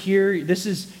belonging here, this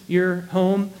is your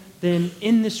home, then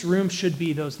in this room should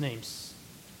be those names.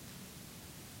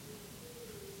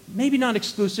 Maybe not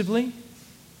exclusively,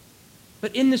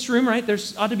 but in this room, right,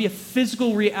 there's ought to be a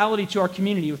physical reality to our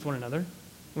community with one another.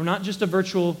 We're not just a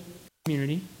virtual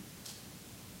community.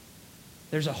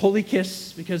 There's a holy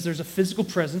kiss because there's a physical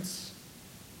presence.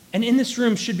 And in this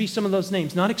room should be some of those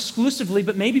names, not exclusively,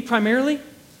 but maybe primarily.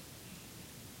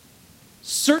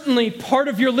 Certainly, part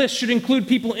of your list should include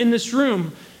people in this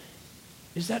room.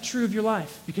 Is that true of your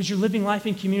life? Because you're living life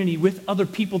in community with other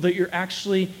people that you're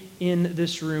actually in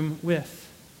this room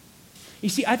with. You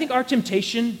see, I think our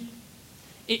temptation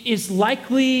is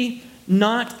likely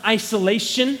not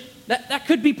isolation. That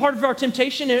could be part of our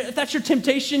temptation. If that's your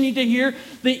temptation, you need to hear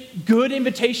the good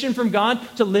invitation from God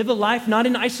to live a life not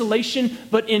in isolation,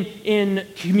 but in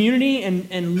community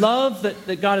and love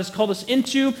that God has called us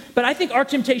into. But I think our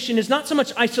temptation is not so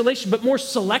much isolation, but more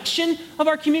selection of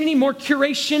our community, more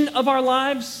curation of our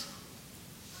lives.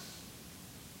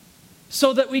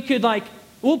 So that we could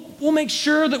we'll make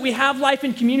sure that we have life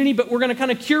in community, but we're going to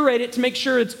kind of curate it to make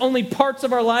sure it's only parts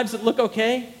of our lives that look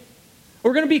okay.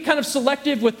 We're going to be kind of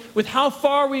selective with how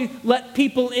far we let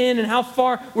people in and how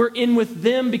far we're in with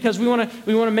them because we want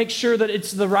to make sure that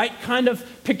it's the right kind of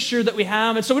picture that we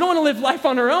have. And so we don't want to live life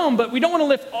on our own, but we don't want to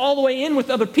live all the way in with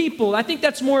other people. I think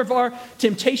that's more of our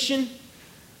temptation.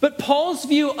 But Paul's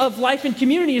view of life in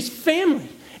community is family.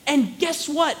 And guess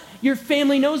what? Your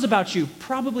family knows about you.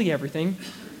 Probably everything.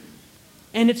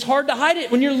 And it's hard to hide it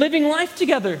when you're living life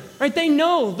together, right? They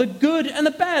know the good and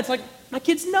the bad. It's like, my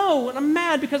kids know, and I'm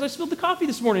mad because I spilled the coffee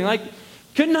this morning.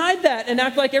 Couldn't hide that and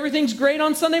act like everything's great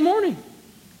on Sunday morning.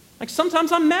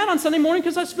 Sometimes I'm mad on Sunday morning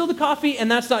because I spilled the coffee,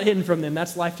 and that's not hidden from them.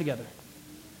 That's life together.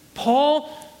 Paul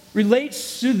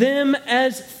relates to them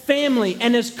as family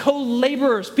and as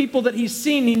co-laborers, people that he's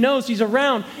seen, he knows, he's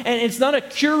around, and it's not a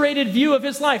curated view of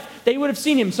his life. They would have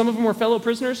seen him. Some of them were fellow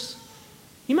prisoners.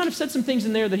 He might have said some things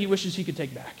in there that he wishes he could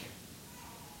take back.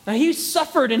 Now, he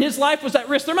suffered and his life was at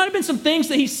risk. There might have been some things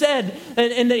that he said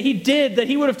and that he did that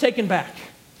he would have taken back.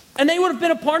 And they would have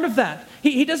been a part of that.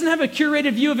 He doesn't have a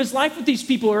curated view of his life with these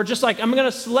people who are just I'm going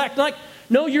to select.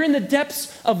 No, you're in the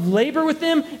depths of labor with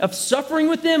them, of suffering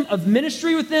with them, of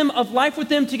ministry with them, of life with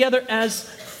them together as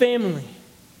family.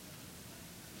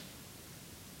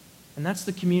 And that's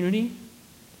the community.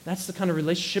 That's the kind of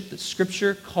relationship that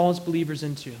Scripture calls believers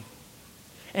into.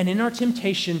 And in our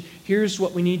temptation, here's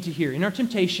what we need to hear. In our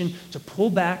temptation to pull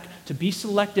back, to be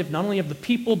selective, not only of the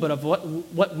people, but of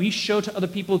what we show to other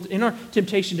people. In our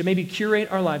temptation to maybe curate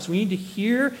our lives, we need to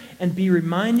hear and be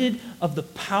reminded of the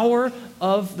power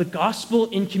of the gospel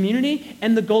in community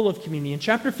and the goal of community. In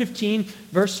chapter 15,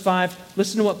 verse 5,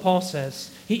 listen to what Paul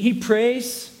says. He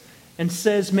prays and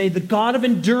says, "May the God of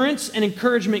endurance and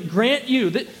encouragement grant you,"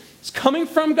 that it's coming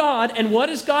from God, and what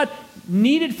is God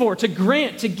needed for? To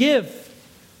grant, to give,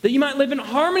 that you might live in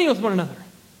harmony with one another.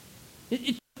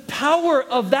 The power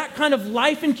of that kind of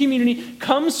life and community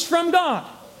comes from God.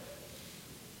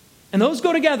 And those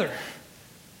go together.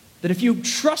 That if you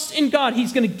trust in God,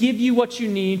 He's going to give you what you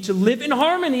need to live in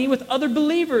harmony with other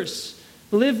believers.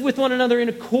 Live with one another in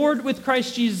accord with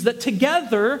Christ Jesus, that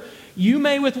together you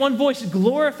may with one voice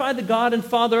glorify the God and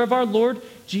Father of our Lord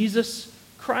Jesus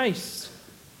Christ.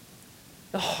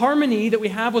 The harmony that we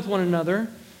have with one another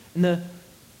and the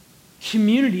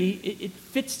community, it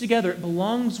fits together. It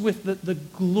belongs with the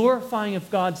glorifying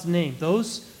of God's name.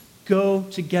 Those go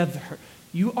together.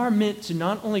 You are meant to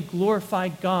not only glorify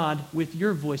God with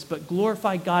your voice, but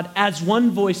glorify God as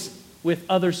one voice with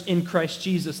others in Christ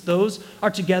Jesus. Those are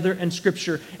together in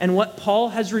Scripture. And what Paul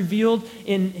has revealed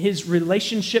in his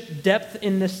relationship depth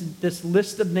in this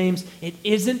list of names, it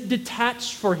isn't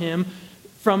detached for him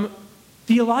from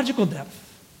theological depth.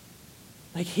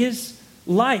 Like his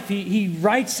life, he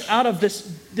writes out of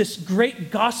this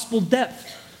great gospel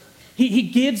depth. He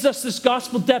gives us this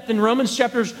gospel depth in Romans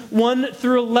chapters 1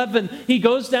 through 11. He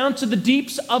goes down to the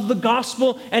deeps of the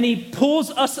gospel and he pulls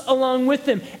us along with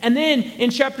him. And then in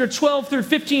chapter 12 through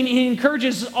 15, he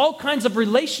encourages all kinds of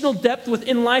relational depth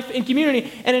within life and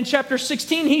community. And in chapter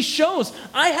 16, he shows,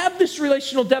 I have this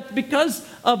relational depth because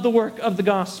of the work of the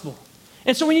gospel.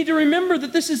 And so we need to remember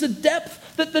that this is a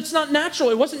depth that's not natural.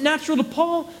 It wasn't natural to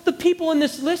Paul. The people in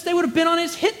this list, they would have been on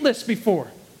his hit list before.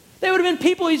 They would have been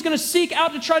people he's going to seek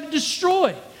out to try to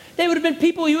destroy. They would have been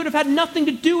people he would have had nothing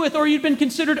to do with, or he'd been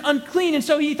considered unclean. And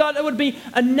so he thought it would be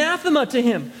anathema to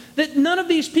him. That none of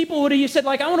these people would have said,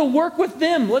 like, I want to work with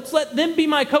them. Let's let them be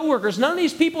my coworkers. None of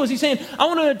these people is he saying, I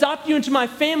want to adopt you into my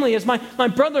family as my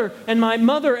brother and my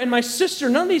mother and my sister.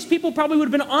 None of these people probably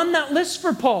would have been on that list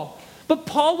for Paul. But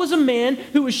Paul was a man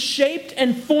who was shaped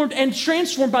and formed and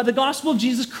transformed by the gospel of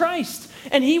Jesus Christ.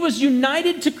 And he was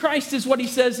united to Christ, is what he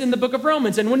says in the book of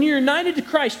Romans. And when you're united to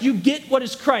Christ, you get what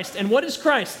is Christ. And what is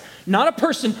Christ? Not a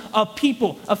person, a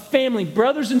people, a family,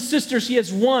 brothers and sisters. He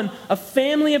has one, a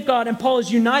family of God. And Paul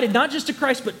is united not just to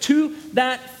Christ, but to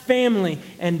that family.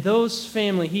 And those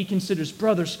family he considers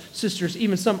brothers, sisters,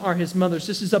 even some are his mothers.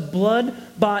 This is a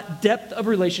blood-bought depth of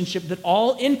relationship that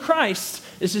all in Christ,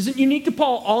 this isn't unique to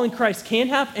Paul, all in Christ can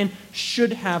have and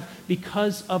should have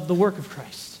because of the work of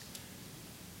Christ.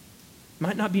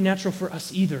 Might not be natural for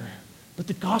us either, but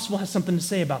the gospel has something to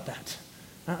say about that.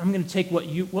 I'm going to take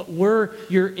what were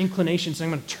your inclinations, and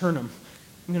I'm going to turn them.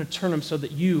 I'm going to turn them so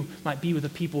that you might be with the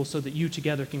people, so that you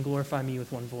together can glorify me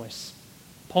with one voice.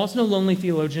 Paul's no lonely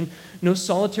theologian, no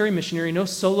solitary missionary, no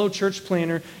solo church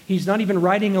planner. He's not even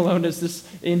writing alone, as this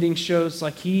ending shows.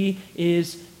 Like, he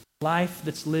is life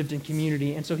that's lived in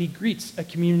community, and so he greets a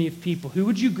community of people. Who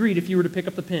would you greet if you were to pick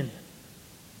up the pen?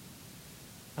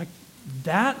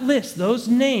 That list, those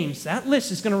names, that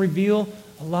list is going to reveal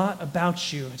a lot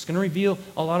about you. It's going to reveal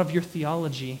a lot of your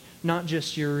theology, not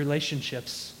just your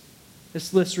relationships.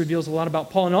 This list reveals a lot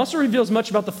about Paul and also reveals much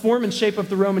about the form and shape of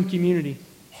the Roman community.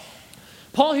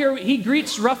 Paul here, he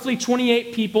greets roughly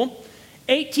 28 people.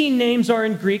 18 names are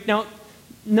in Greek. Now,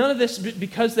 none of this,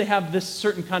 because they have this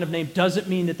certain kind of name, doesn't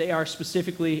mean that they are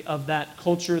specifically of that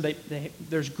culture.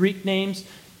 There's Greek names.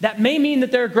 That may mean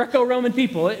that they're Greco-Roman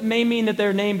people. It may mean that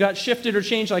their name got shifted or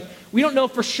changed. Like, we don't know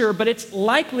for sure, but it's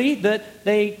likely that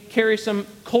they carry some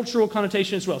cultural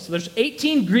connotation as well. So there's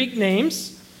 18 Greek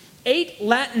names, 8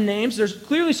 Latin names. There's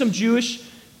clearly some Jewish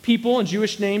people and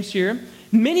Jewish names here.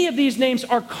 Many of these names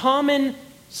are common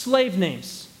slave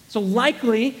names. So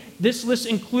likely this list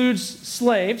includes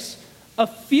slaves. A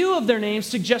few of their names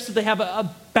suggest that they have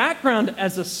a background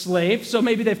as a slave. So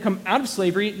maybe they've come out of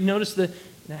slavery. Notice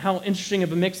how interesting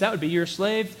of a mix that would be. You're a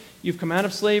slave, you've come out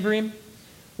of slavery.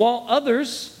 While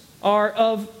others are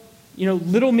of,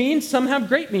 little means, some have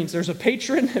great means. There's a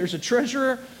patron, there's a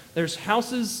treasurer, there's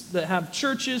houses that have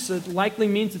churches. So it likely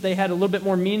means that they had a little bit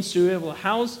more means to be able to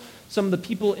house some of the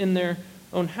people in their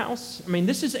own house. I mean,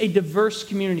 this is a diverse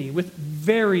community with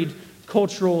varied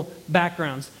cultural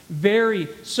backgrounds, very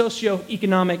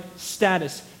socioeconomic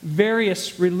status,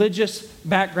 various religious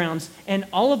backgrounds, and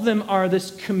all of them are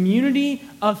this community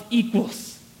of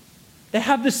equals. They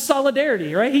have this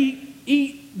solidarity, right?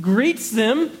 He greets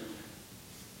them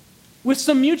with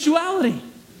some mutuality.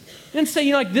 He didn't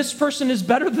say, this person is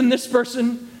better than this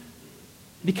person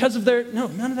because of no,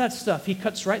 none of that stuff. He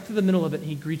cuts right through the middle of it and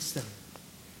he greets them.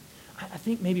 I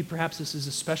think maybe perhaps this is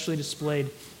especially displayed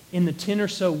in the 10 or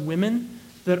so women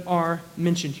that are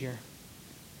mentioned here.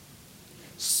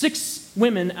 6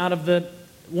 women out of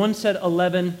one said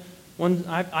 11,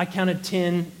 I counted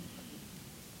 10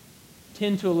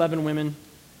 to 11 women.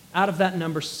 Out of that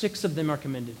number, 6 of them are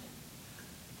commended.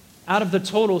 Out of the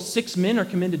total, 6 men are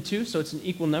commended too, so it's an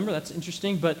equal number. That's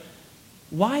interesting, but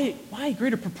why a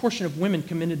greater proportion of women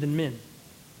commended than men?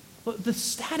 Well, the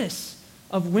status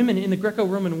of women in the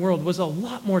Greco-Roman world was a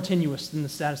lot more tenuous than the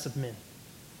status of men.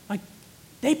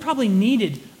 They probably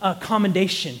needed a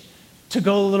commendation to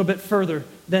go a little bit further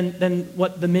than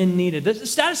what the men needed. The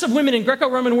status of women in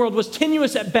Greco-Roman world was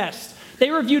tenuous at best. They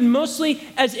were viewed mostly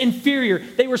as inferior.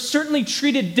 They were certainly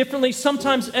treated differently,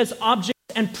 sometimes as objects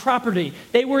and property.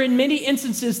 They were in many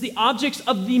instances the objects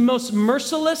of the most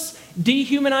merciless,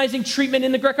 dehumanizing treatment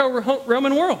in the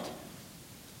Greco-Roman world.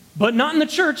 But not in the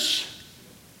church.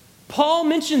 Paul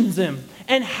mentions them.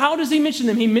 And how does he mention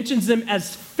them? He mentions them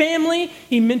as family.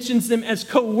 He mentions them as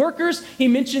co-workers. He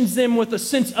mentions them with a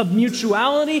sense of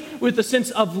mutuality, with a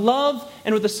sense of love,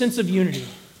 and with a sense of unity.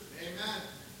 Amen.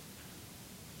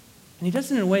 And he does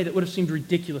it in a way that would have seemed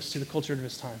ridiculous to the culture of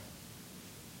his time.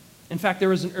 In fact, there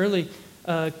was an early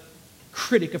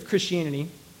critic of Christianity.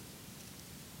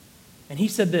 And he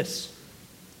said this.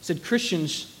 He said,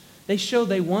 Christians, they show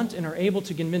they want and are able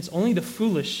to convince only the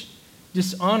foolish,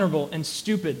 dishonorable, and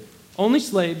stupid, only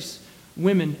slaves,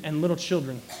 women, and little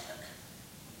children.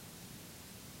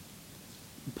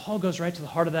 And Paul goes right to the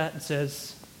heart of that and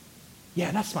says,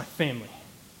 yeah, that's my family.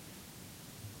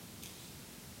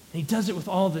 And he does it with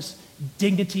all this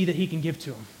dignity that he can give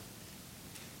to them.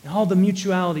 And all the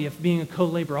mutuality of being a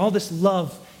co-laborer, all this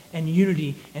love and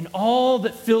unity, and all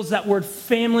that fills that word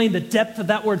family, the depth of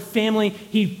that word family,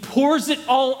 he pours it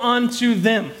all onto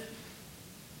them,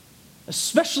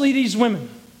 especially these women.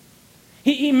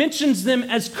 He mentions them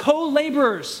as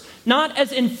co-laborers, not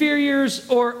as inferiors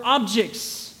or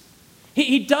objects.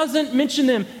 He doesn't mention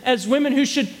them as women who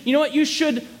should, you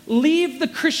should leave the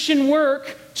Christian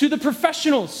work to the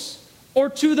professionals or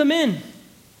to the men.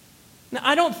 Now,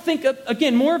 I don't think,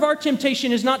 again, more of our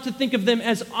temptation is not to think of them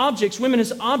as objects, women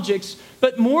as objects,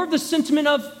 but more of the sentiment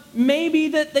of maybe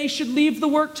that they should leave the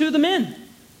work to the men.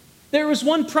 There was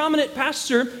one prominent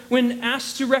pastor, when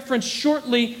asked to reference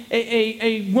shortly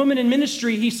a woman in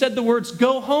ministry, he said the words,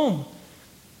 "Go home."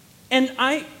 And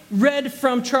I read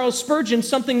from Charles Spurgeon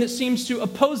something that seems to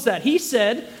oppose that. He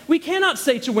said, we cannot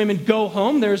say to women, "Go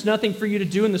home, there is nothing for you to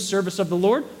do in the service of the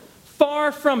Lord."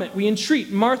 Far from it, we entreat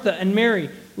Martha and Mary,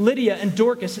 Lydia and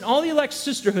Dorcas, and all the elect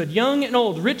sisterhood, young and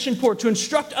old, rich and poor, to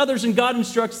instruct others, and God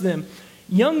instructs them,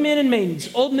 young men and maidens,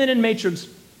 old men and matrons,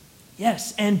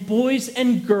 yes, and boys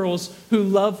and girls who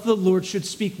love the Lord should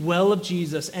speak well of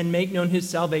Jesus and make known his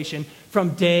salvation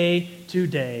from day to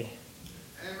day.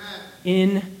 Amen.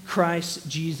 In Christ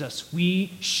Jesus,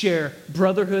 we share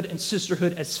brotherhood and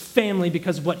sisterhood as family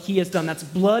because of what he has done. That's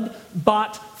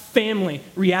blood-bought family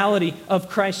reality of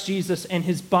Christ Jesus and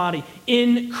his body.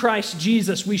 In Christ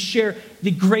Jesus, we share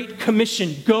the Great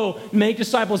Commission. Go, make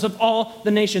disciples of all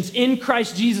the nations. In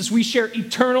Christ Jesus, we share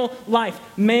eternal life,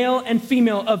 male and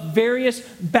female of various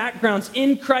backgrounds.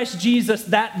 In Christ Jesus,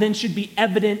 that then should be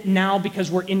evident now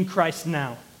because we're in Christ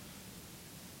now.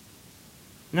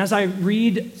 And as I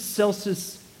read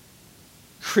Celsus'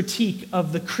 critique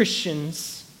of the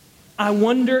Christians, I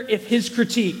wonder if his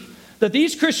critique that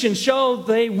these Christians show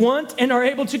they want and are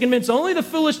able to convince only the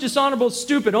foolish, dishonorable,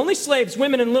 stupid, only slaves,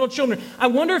 women, and little children. I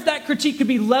wonder if that critique could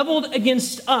be leveled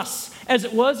against us as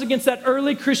it was against that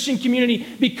early Christian community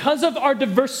because of our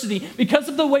diversity, because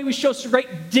of the way we show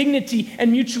great dignity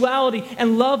and mutuality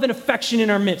and love and affection in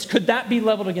our midst. Could that be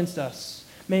leveled against us?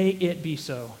 May it be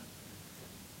so.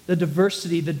 The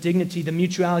diversity, the dignity, the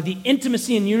mutuality, the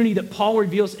intimacy and unity that Paul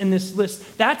reveals in this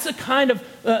list, that's a kind of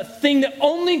thing that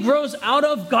only grows out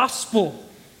of gospel,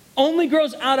 only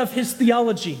grows out of his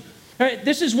theology. All right,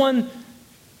 this is one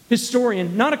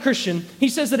historian, not a Christian. He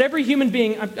says that every human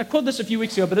being, I quoted this a few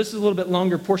weeks ago, but this is a little bit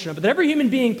longer portion of it, that every human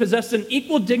being possessed an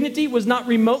equal dignity was not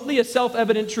remotely a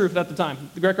self-evident truth at the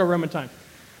time, the Greco-Roman time.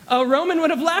 A Roman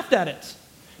would have laughed at it.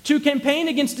 To campaign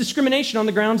against discrimination on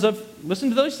the grounds of, listen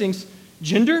to those things,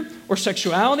 gender or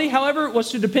sexuality, however, was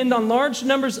to depend on large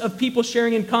numbers of people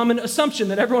sharing in common assumption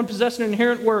that everyone possessed an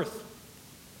inherent worth.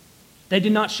 They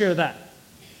did not share that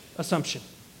assumption.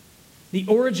 The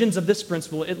origins of this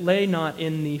principle, it lay not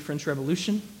in the French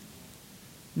Revolution,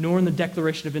 nor in the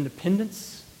Declaration of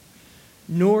Independence,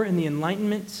 nor in the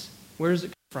Enlightenment. Where does it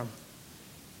come from?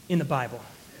 In the Bible.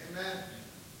 Amen.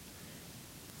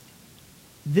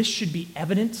 This should be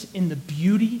evident in the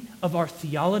beauty of our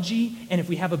theology, and if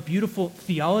we have a beautiful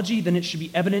theology, then it should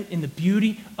be evident in the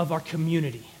beauty of our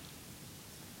community.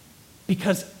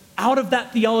 Because out of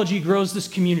that theology grows this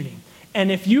community.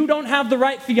 And if you don't have the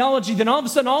right theology, then all of a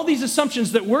sudden all these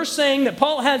assumptions that we're saying that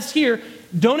Paul has here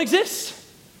don't exist.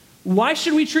 Why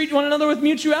should we treat one another with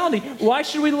mutuality? Why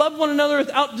should we love one another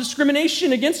without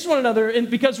discrimination against one another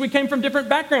because we came from different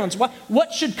backgrounds?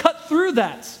 What should cut through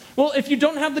that? Well, if you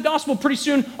don't have the gospel, pretty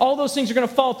soon all those things are going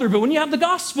to fall through. But when you have the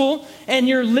gospel and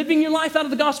you're living your life out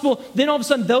of the gospel, then all of a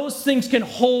sudden those things can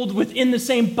hold within the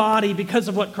same body because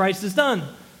of what Christ has done.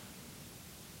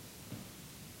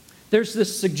 There's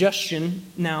this suggestion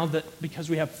now that because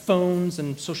we have phones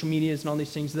and social medias and all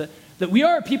these things, that we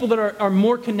are people that are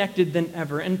more connected than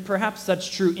ever. And perhaps that's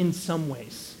true in some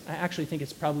ways. I actually think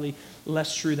it's probably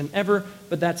less true than ever,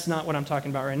 but that's not what I'm talking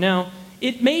about right now.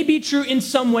 It may be true in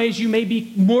some ways. You may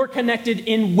be more connected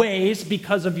in ways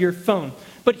because of your phone.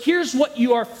 But here's what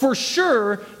you are for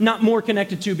sure not more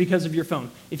connected to because of your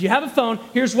phone. If you have a phone,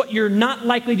 here's what you're not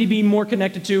likely to be more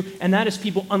connected to, and that is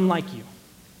people unlike you.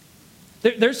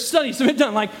 There's studies that have been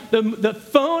done, like the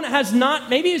phone has not,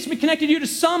 maybe it's connected you to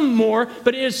some more,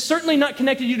 but it has certainly not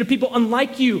connected you to people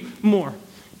unlike you more.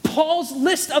 Paul's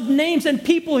list of names and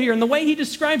people here, and the way he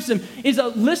describes them, is a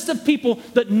list of people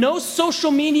that no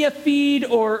social media feed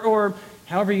or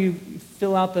however you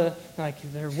fill out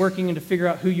they're working to figure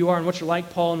out who you are and what you're like,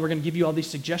 Paul, and we're going to give you all these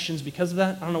suggestions because of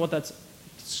that. I don't know what that's,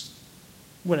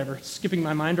 whatever, skipping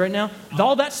my mind right now.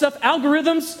 All that stuff,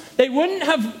 algorithms, they wouldn't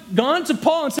have gone to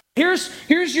Paul and said,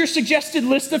 here's your suggested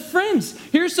list of friends.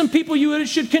 Here's some people you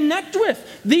should connect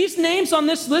with. These names on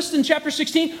this list in chapter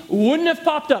 16 wouldn't have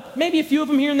popped up. Maybe a few of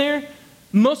them here and there.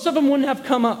 Most of them wouldn't have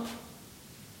come up.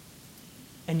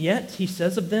 And yet, he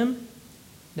says of them,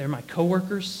 they're my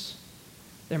coworkers,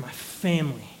 they're my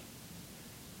family.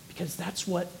 Because that's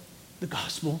what the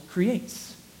gospel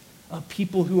creates. Of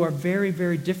people who are very,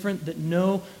 very different that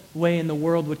no way in the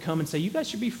world would come and say, you guys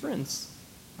should be friends.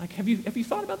 Like, have you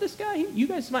thought about this guy? You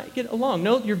guys might get along.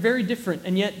 No, you're very different,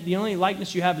 and yet the only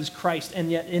likeness you have is Christ, and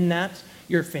yet in that,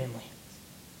 you're a family.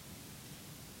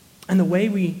 And the way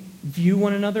we view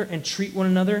one another and treat one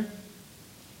another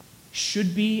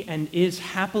should be and is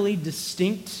happily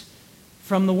distinct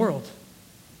from the world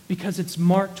because it's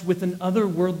marked with an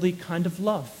otherworldly kind of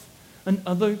love, an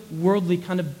otherworldly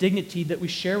kind of dignity that we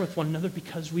share with one another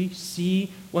because we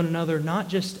see one another not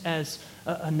just as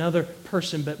another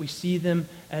person, but we see them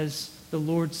as the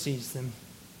Lord sees them.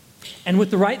 And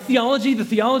with the right theology, the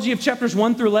theology of chapters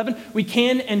 1 through 11, we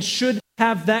can and should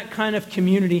have that kind of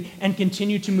community and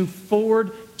continue to move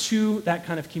forward to that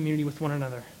kind of community with one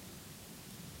another.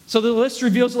 So the list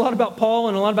reveals a lot about Paul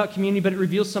and a lot about community, but it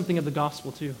reveals something of the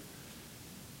gospel too.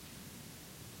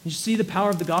 You see the power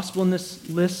of the gospel in this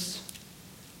list?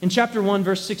 In chapter 1,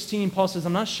 verse 16, Paul says,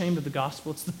 I'm not ashamed of the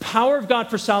gospel. It's the power of God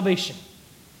for salvation.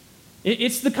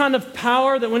 It's the kind of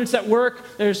power that when it's at work,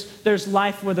 there's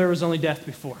life where there was only death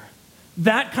before.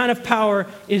 That kind of power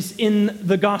is in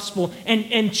the gospel.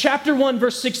 And chapter 1,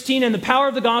 verse 16, and the power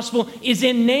of the gospel is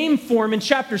in name form in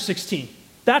chapter 16.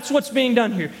 That's what's being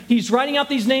done here. He's writing out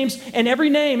these names, and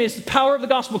every name is the power of the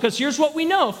gospel, because here's what we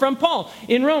know from Paul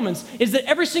in Romans, is that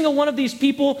every single one of these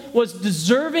people was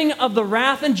deserving of the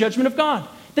wrath and judgment of God.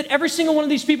 That every single one of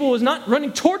these people was not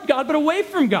running toward God, but away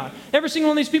from God. Every single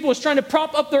one of these people was trying to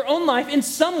prop up their own life in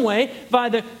some way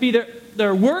by either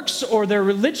their works or their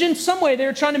religion. Some way they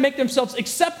were trying to make themselves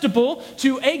acceptable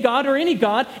to a God or any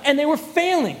God, and they were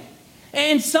failing.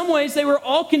 And in some ways, they were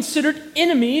all considered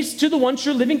enemies to the one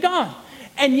true living God.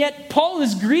 And yet, Paul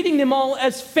is greeting them all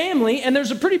as family, and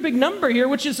there's a pretty big number here,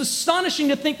 which is astonishing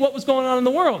to think what was going on in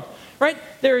the world. Right?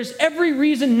 There is every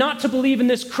reason not to believe in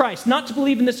this Christ, not to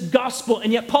believe in this gospel,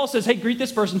 and yet Paul says, hey, greet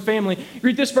this person, family.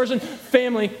 Greet this person,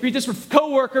 family. Greet this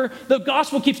co-worker. The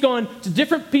gospel keeps going to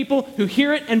different people who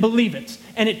hear it and believe it,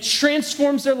 and it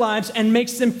transforms their lives and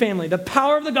makes them family. The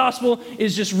power of the gospel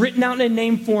is just written out in a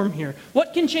name form here.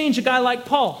 What can change a guy like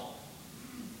Paul?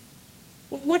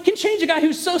 What can change a guy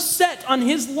who's so set on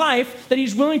his life that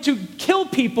he's willing to kill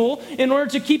people in order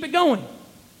to keep it going?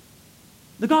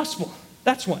 The gospel.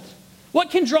 That's what. What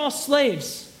can draw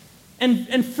slaves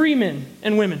and free men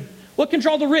and women? What can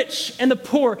draw the rich and the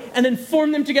poor and then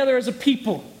form them together as a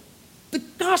people? The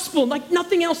gospel, like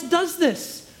nothing else does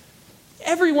this.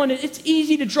 Everyone, it's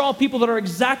easy to draw people that are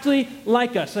exactly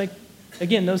like us. Like,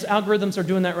 again, those algorithms are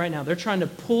doing that right now. They're trying to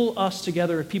pull us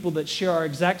together with people that share our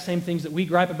exact same things that we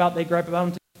gripe about, they gripe about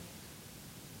them.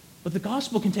 But the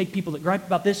gospel can take people that gripe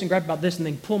about this and gripe about this and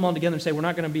then pull them all together and say, we're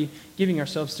not going to be giving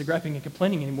ourselves to griping and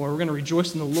complaining anymore. We're going to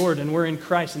rejoice in the Lord, and we're in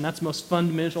Christ, and that's most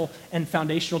fundamental and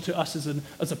foundational to us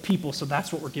as a people, so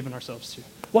that's what we're giving ourselves to.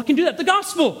 What can do that? The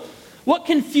gospel. What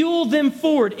can fuel them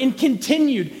forward in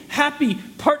continued, happy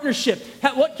partnership?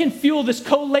 What can fuel this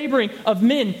co-laboring of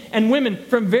men and women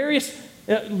from various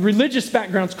religious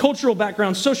backgrounds, cultural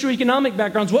backgrounds, socioeconomic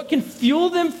backgrounds? What can fuel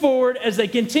them forward as they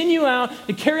continue out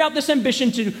to carry out this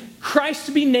ambition to Christ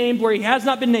to be named where he has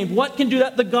not been named? What can do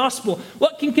that? The gospel.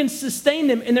 What can sustain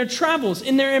them in their travels,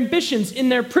 in their ambitions, in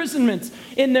their imprisonments,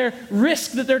 in their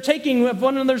risk that they're taking of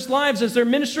one another's lives as they're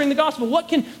ministering the gospel? What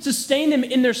can sustain them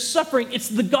in their suffering? It's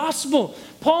the gospel.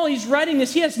 Paul, he's writing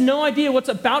this. He has no idea what's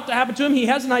about to happen to him. He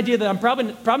has an idea that I'm probably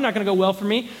not going to go well for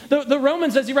me. The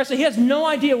Romans, as he writes, he has no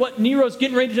idea what Nero's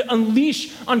getting ready to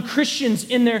unleash on Christians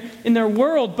in their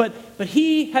world, but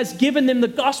he has given them the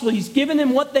gospel. He's given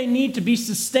them what they need to be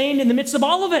sustained in the midst of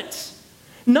all of it.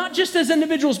 Not just as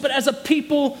individuals, but as a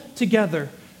people together.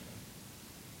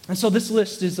 And so this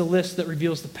list is a list that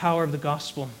reveals the power of the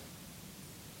gospel.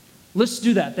 Lists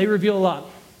do that. They reveal a lot.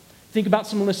 Think about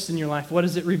some lists in your life. What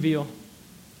does it reveal?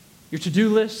 Your to-do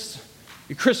list,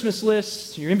 your Christmas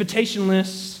list, your invitation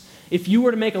list. If you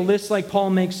were to make a list like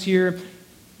Paul makes here,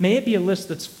 May it be a list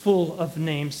that's full of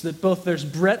names, that both there's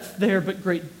breadth there, but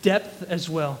great depth as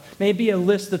well. May it be a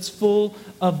list that's full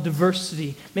of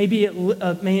diversity. May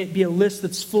it be a list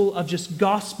that's full of just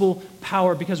gospel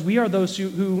power, because we are those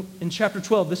who in chapter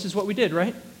 12, this is what we did,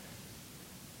 right?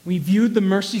 We viewed the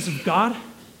mercies of God,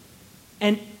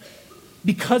 and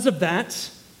because of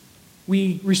that,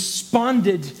 we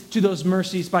responded to those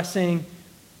mercies by saying,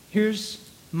 here's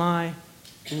my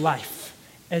life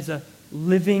as a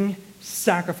living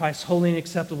sacrifice, holy and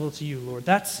acceptable to you, Lord.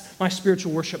 That's my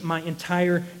spiritual worship. My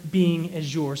entire being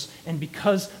is yours. And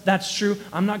because that's true,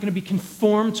 I'm not going to be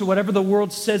conformed to whatever the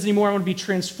world says anymore. I want to be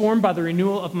transformed by the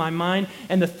renewal of my mind.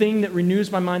 And the thing that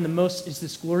renews my mind the most is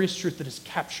this glorious truth that has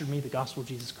captured me, the gospel of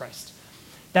Jesus Christ.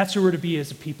 That's who we're to be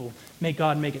as a people. May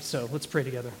God make it so. Let's pray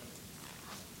together.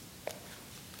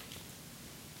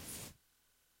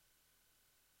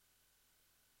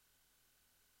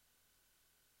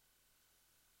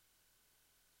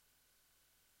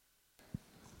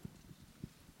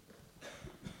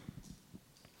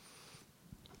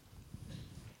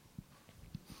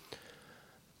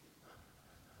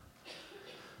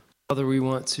 Father, we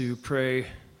want to pray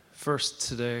first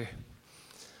today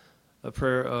a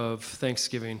prayer of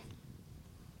thanksgiving.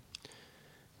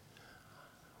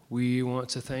 We want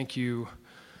to thank you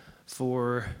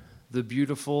for the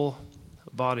beautiful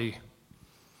body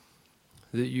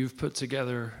that you've put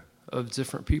together of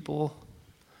different people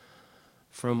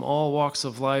from all walks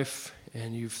of life,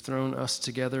 and you've thrown us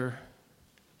together.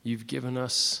 You've given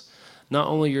us not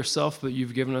only yourself, but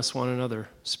you've given us one another,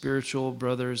 spiritual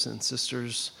brothers and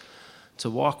sisters to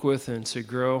walk with and to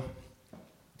grow.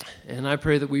 And I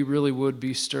pray that we really would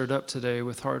be stirred up today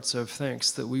with hearts of thanks,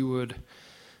 that we would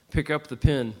pick up the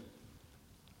pen,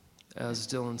 as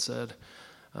Dylan said.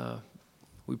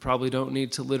 We probably don't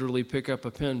need to literally pick up a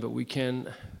pen, but we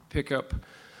can pick up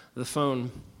the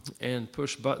phone and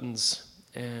push buttons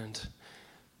and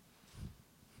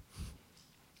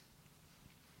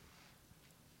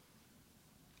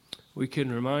we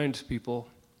can remind people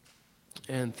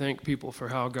and thank people for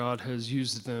how God has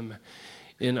used them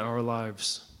in our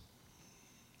lives.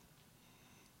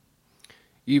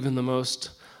 Even the most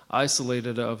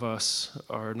isolated of us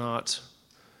are not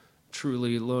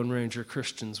truly Lone Ranger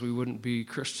Christians. We wouldn't be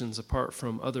Christians apart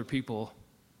from other people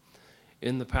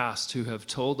in the past who have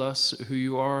told us who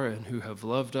you are and who have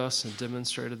loved us and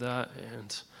demonstrated that.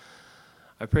 And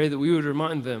I pray that we would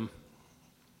remind them,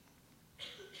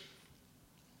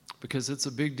 because it's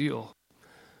a big deal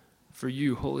for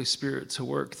you, Holy Spirit, to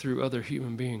work through other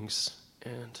human beings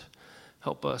and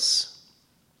help us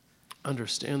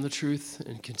understand the truth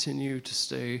and continue to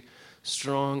stay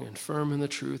strong and firm in the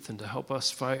truth and to help us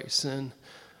fight sin.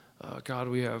 God,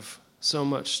 we have so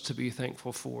much to be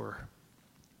thankful for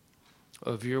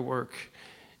of your work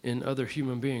in other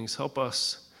human beings. Help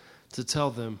us to tell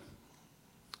them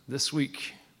this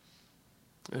week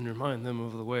and remind them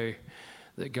of the way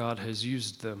that God has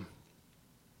used them.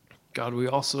 God, we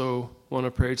also want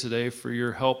to pray today for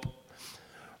your help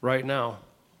right now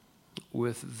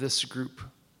with this group,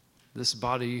 this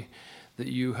body that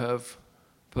you have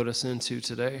put us into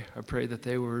today. I pray that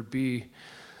there would be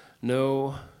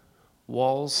no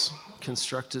walls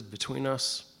constructed between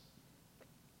us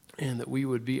and that we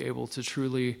would be able to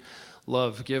truly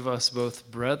love. Give us both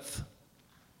breadth,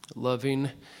 loving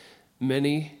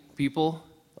many people,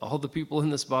 all the people in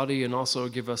this body, and also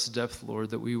give us depth, Lord,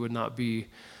 that we would not be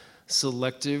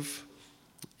selective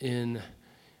in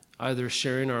either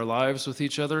sharing our lives with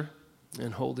each other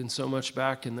and holding so much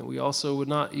back, and that we also would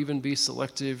not even be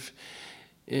selective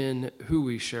in who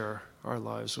we share our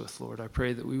lives with, Lord. I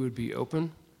pray that we would be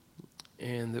open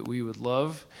and that we would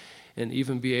love and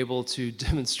even be able to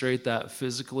demonstrate that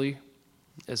physically,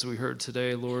 as we heard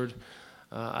today, Lord.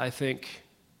 I think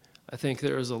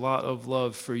there is a lot of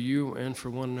love for you and for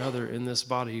one another in this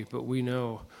body, but we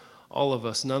know, all of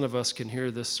us, none of us can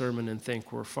hear this sermon and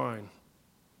think we're fine.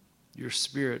 Your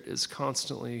Spirit is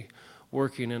constantly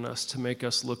working in us to make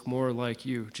us look more like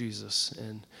you, Jesus,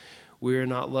 and we are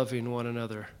not loving one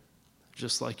another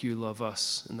just like you love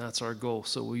us, and that's our goal.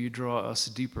 So will you draw us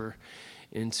deeper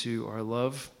into our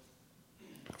love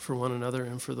for one another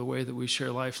and for the way that we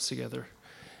share life together.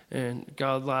 And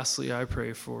God, lastly, I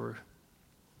pray for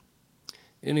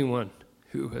anyone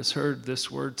who has heard this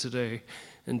word today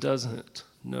and doesn't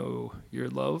know your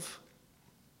love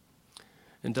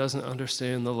and doesn't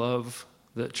understand the love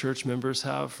that church members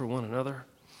have for one another.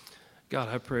 God,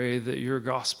 I pray that your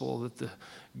gospel, that the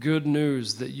good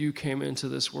news that you came into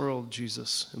this world,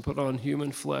 Jesus, and put on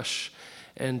human flesh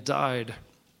and died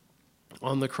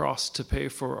on the cross to pay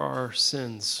for our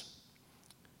sins,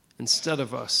 instead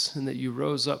of us, and that you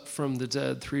rose up from the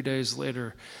dead 3 days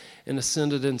later and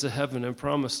ascended into heaven and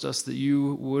promised us that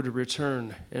you would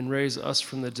return and raise us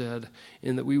from the dead,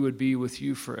 and that we would be with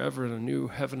you forever in a new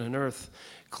heaven and earth,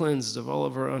 cleansed of all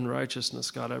of our unrighteousness.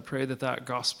 God, I pray that that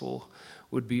gospel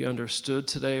would be understood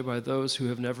today by those who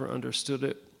have never understood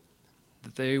it,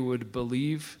 that they would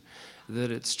believe that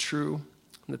it's true,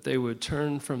 that they would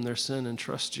turn from their sin and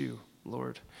trust you,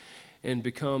 Lord, and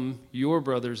become your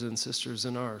brothers and sisters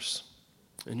and ours,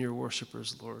 and your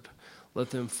worshipers, Lord. Let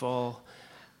them fall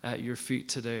at your feet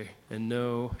today and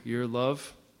know your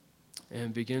love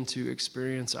and begin to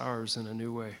experience ours in a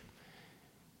new way.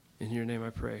 In your name I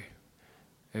pray.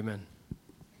 Amen.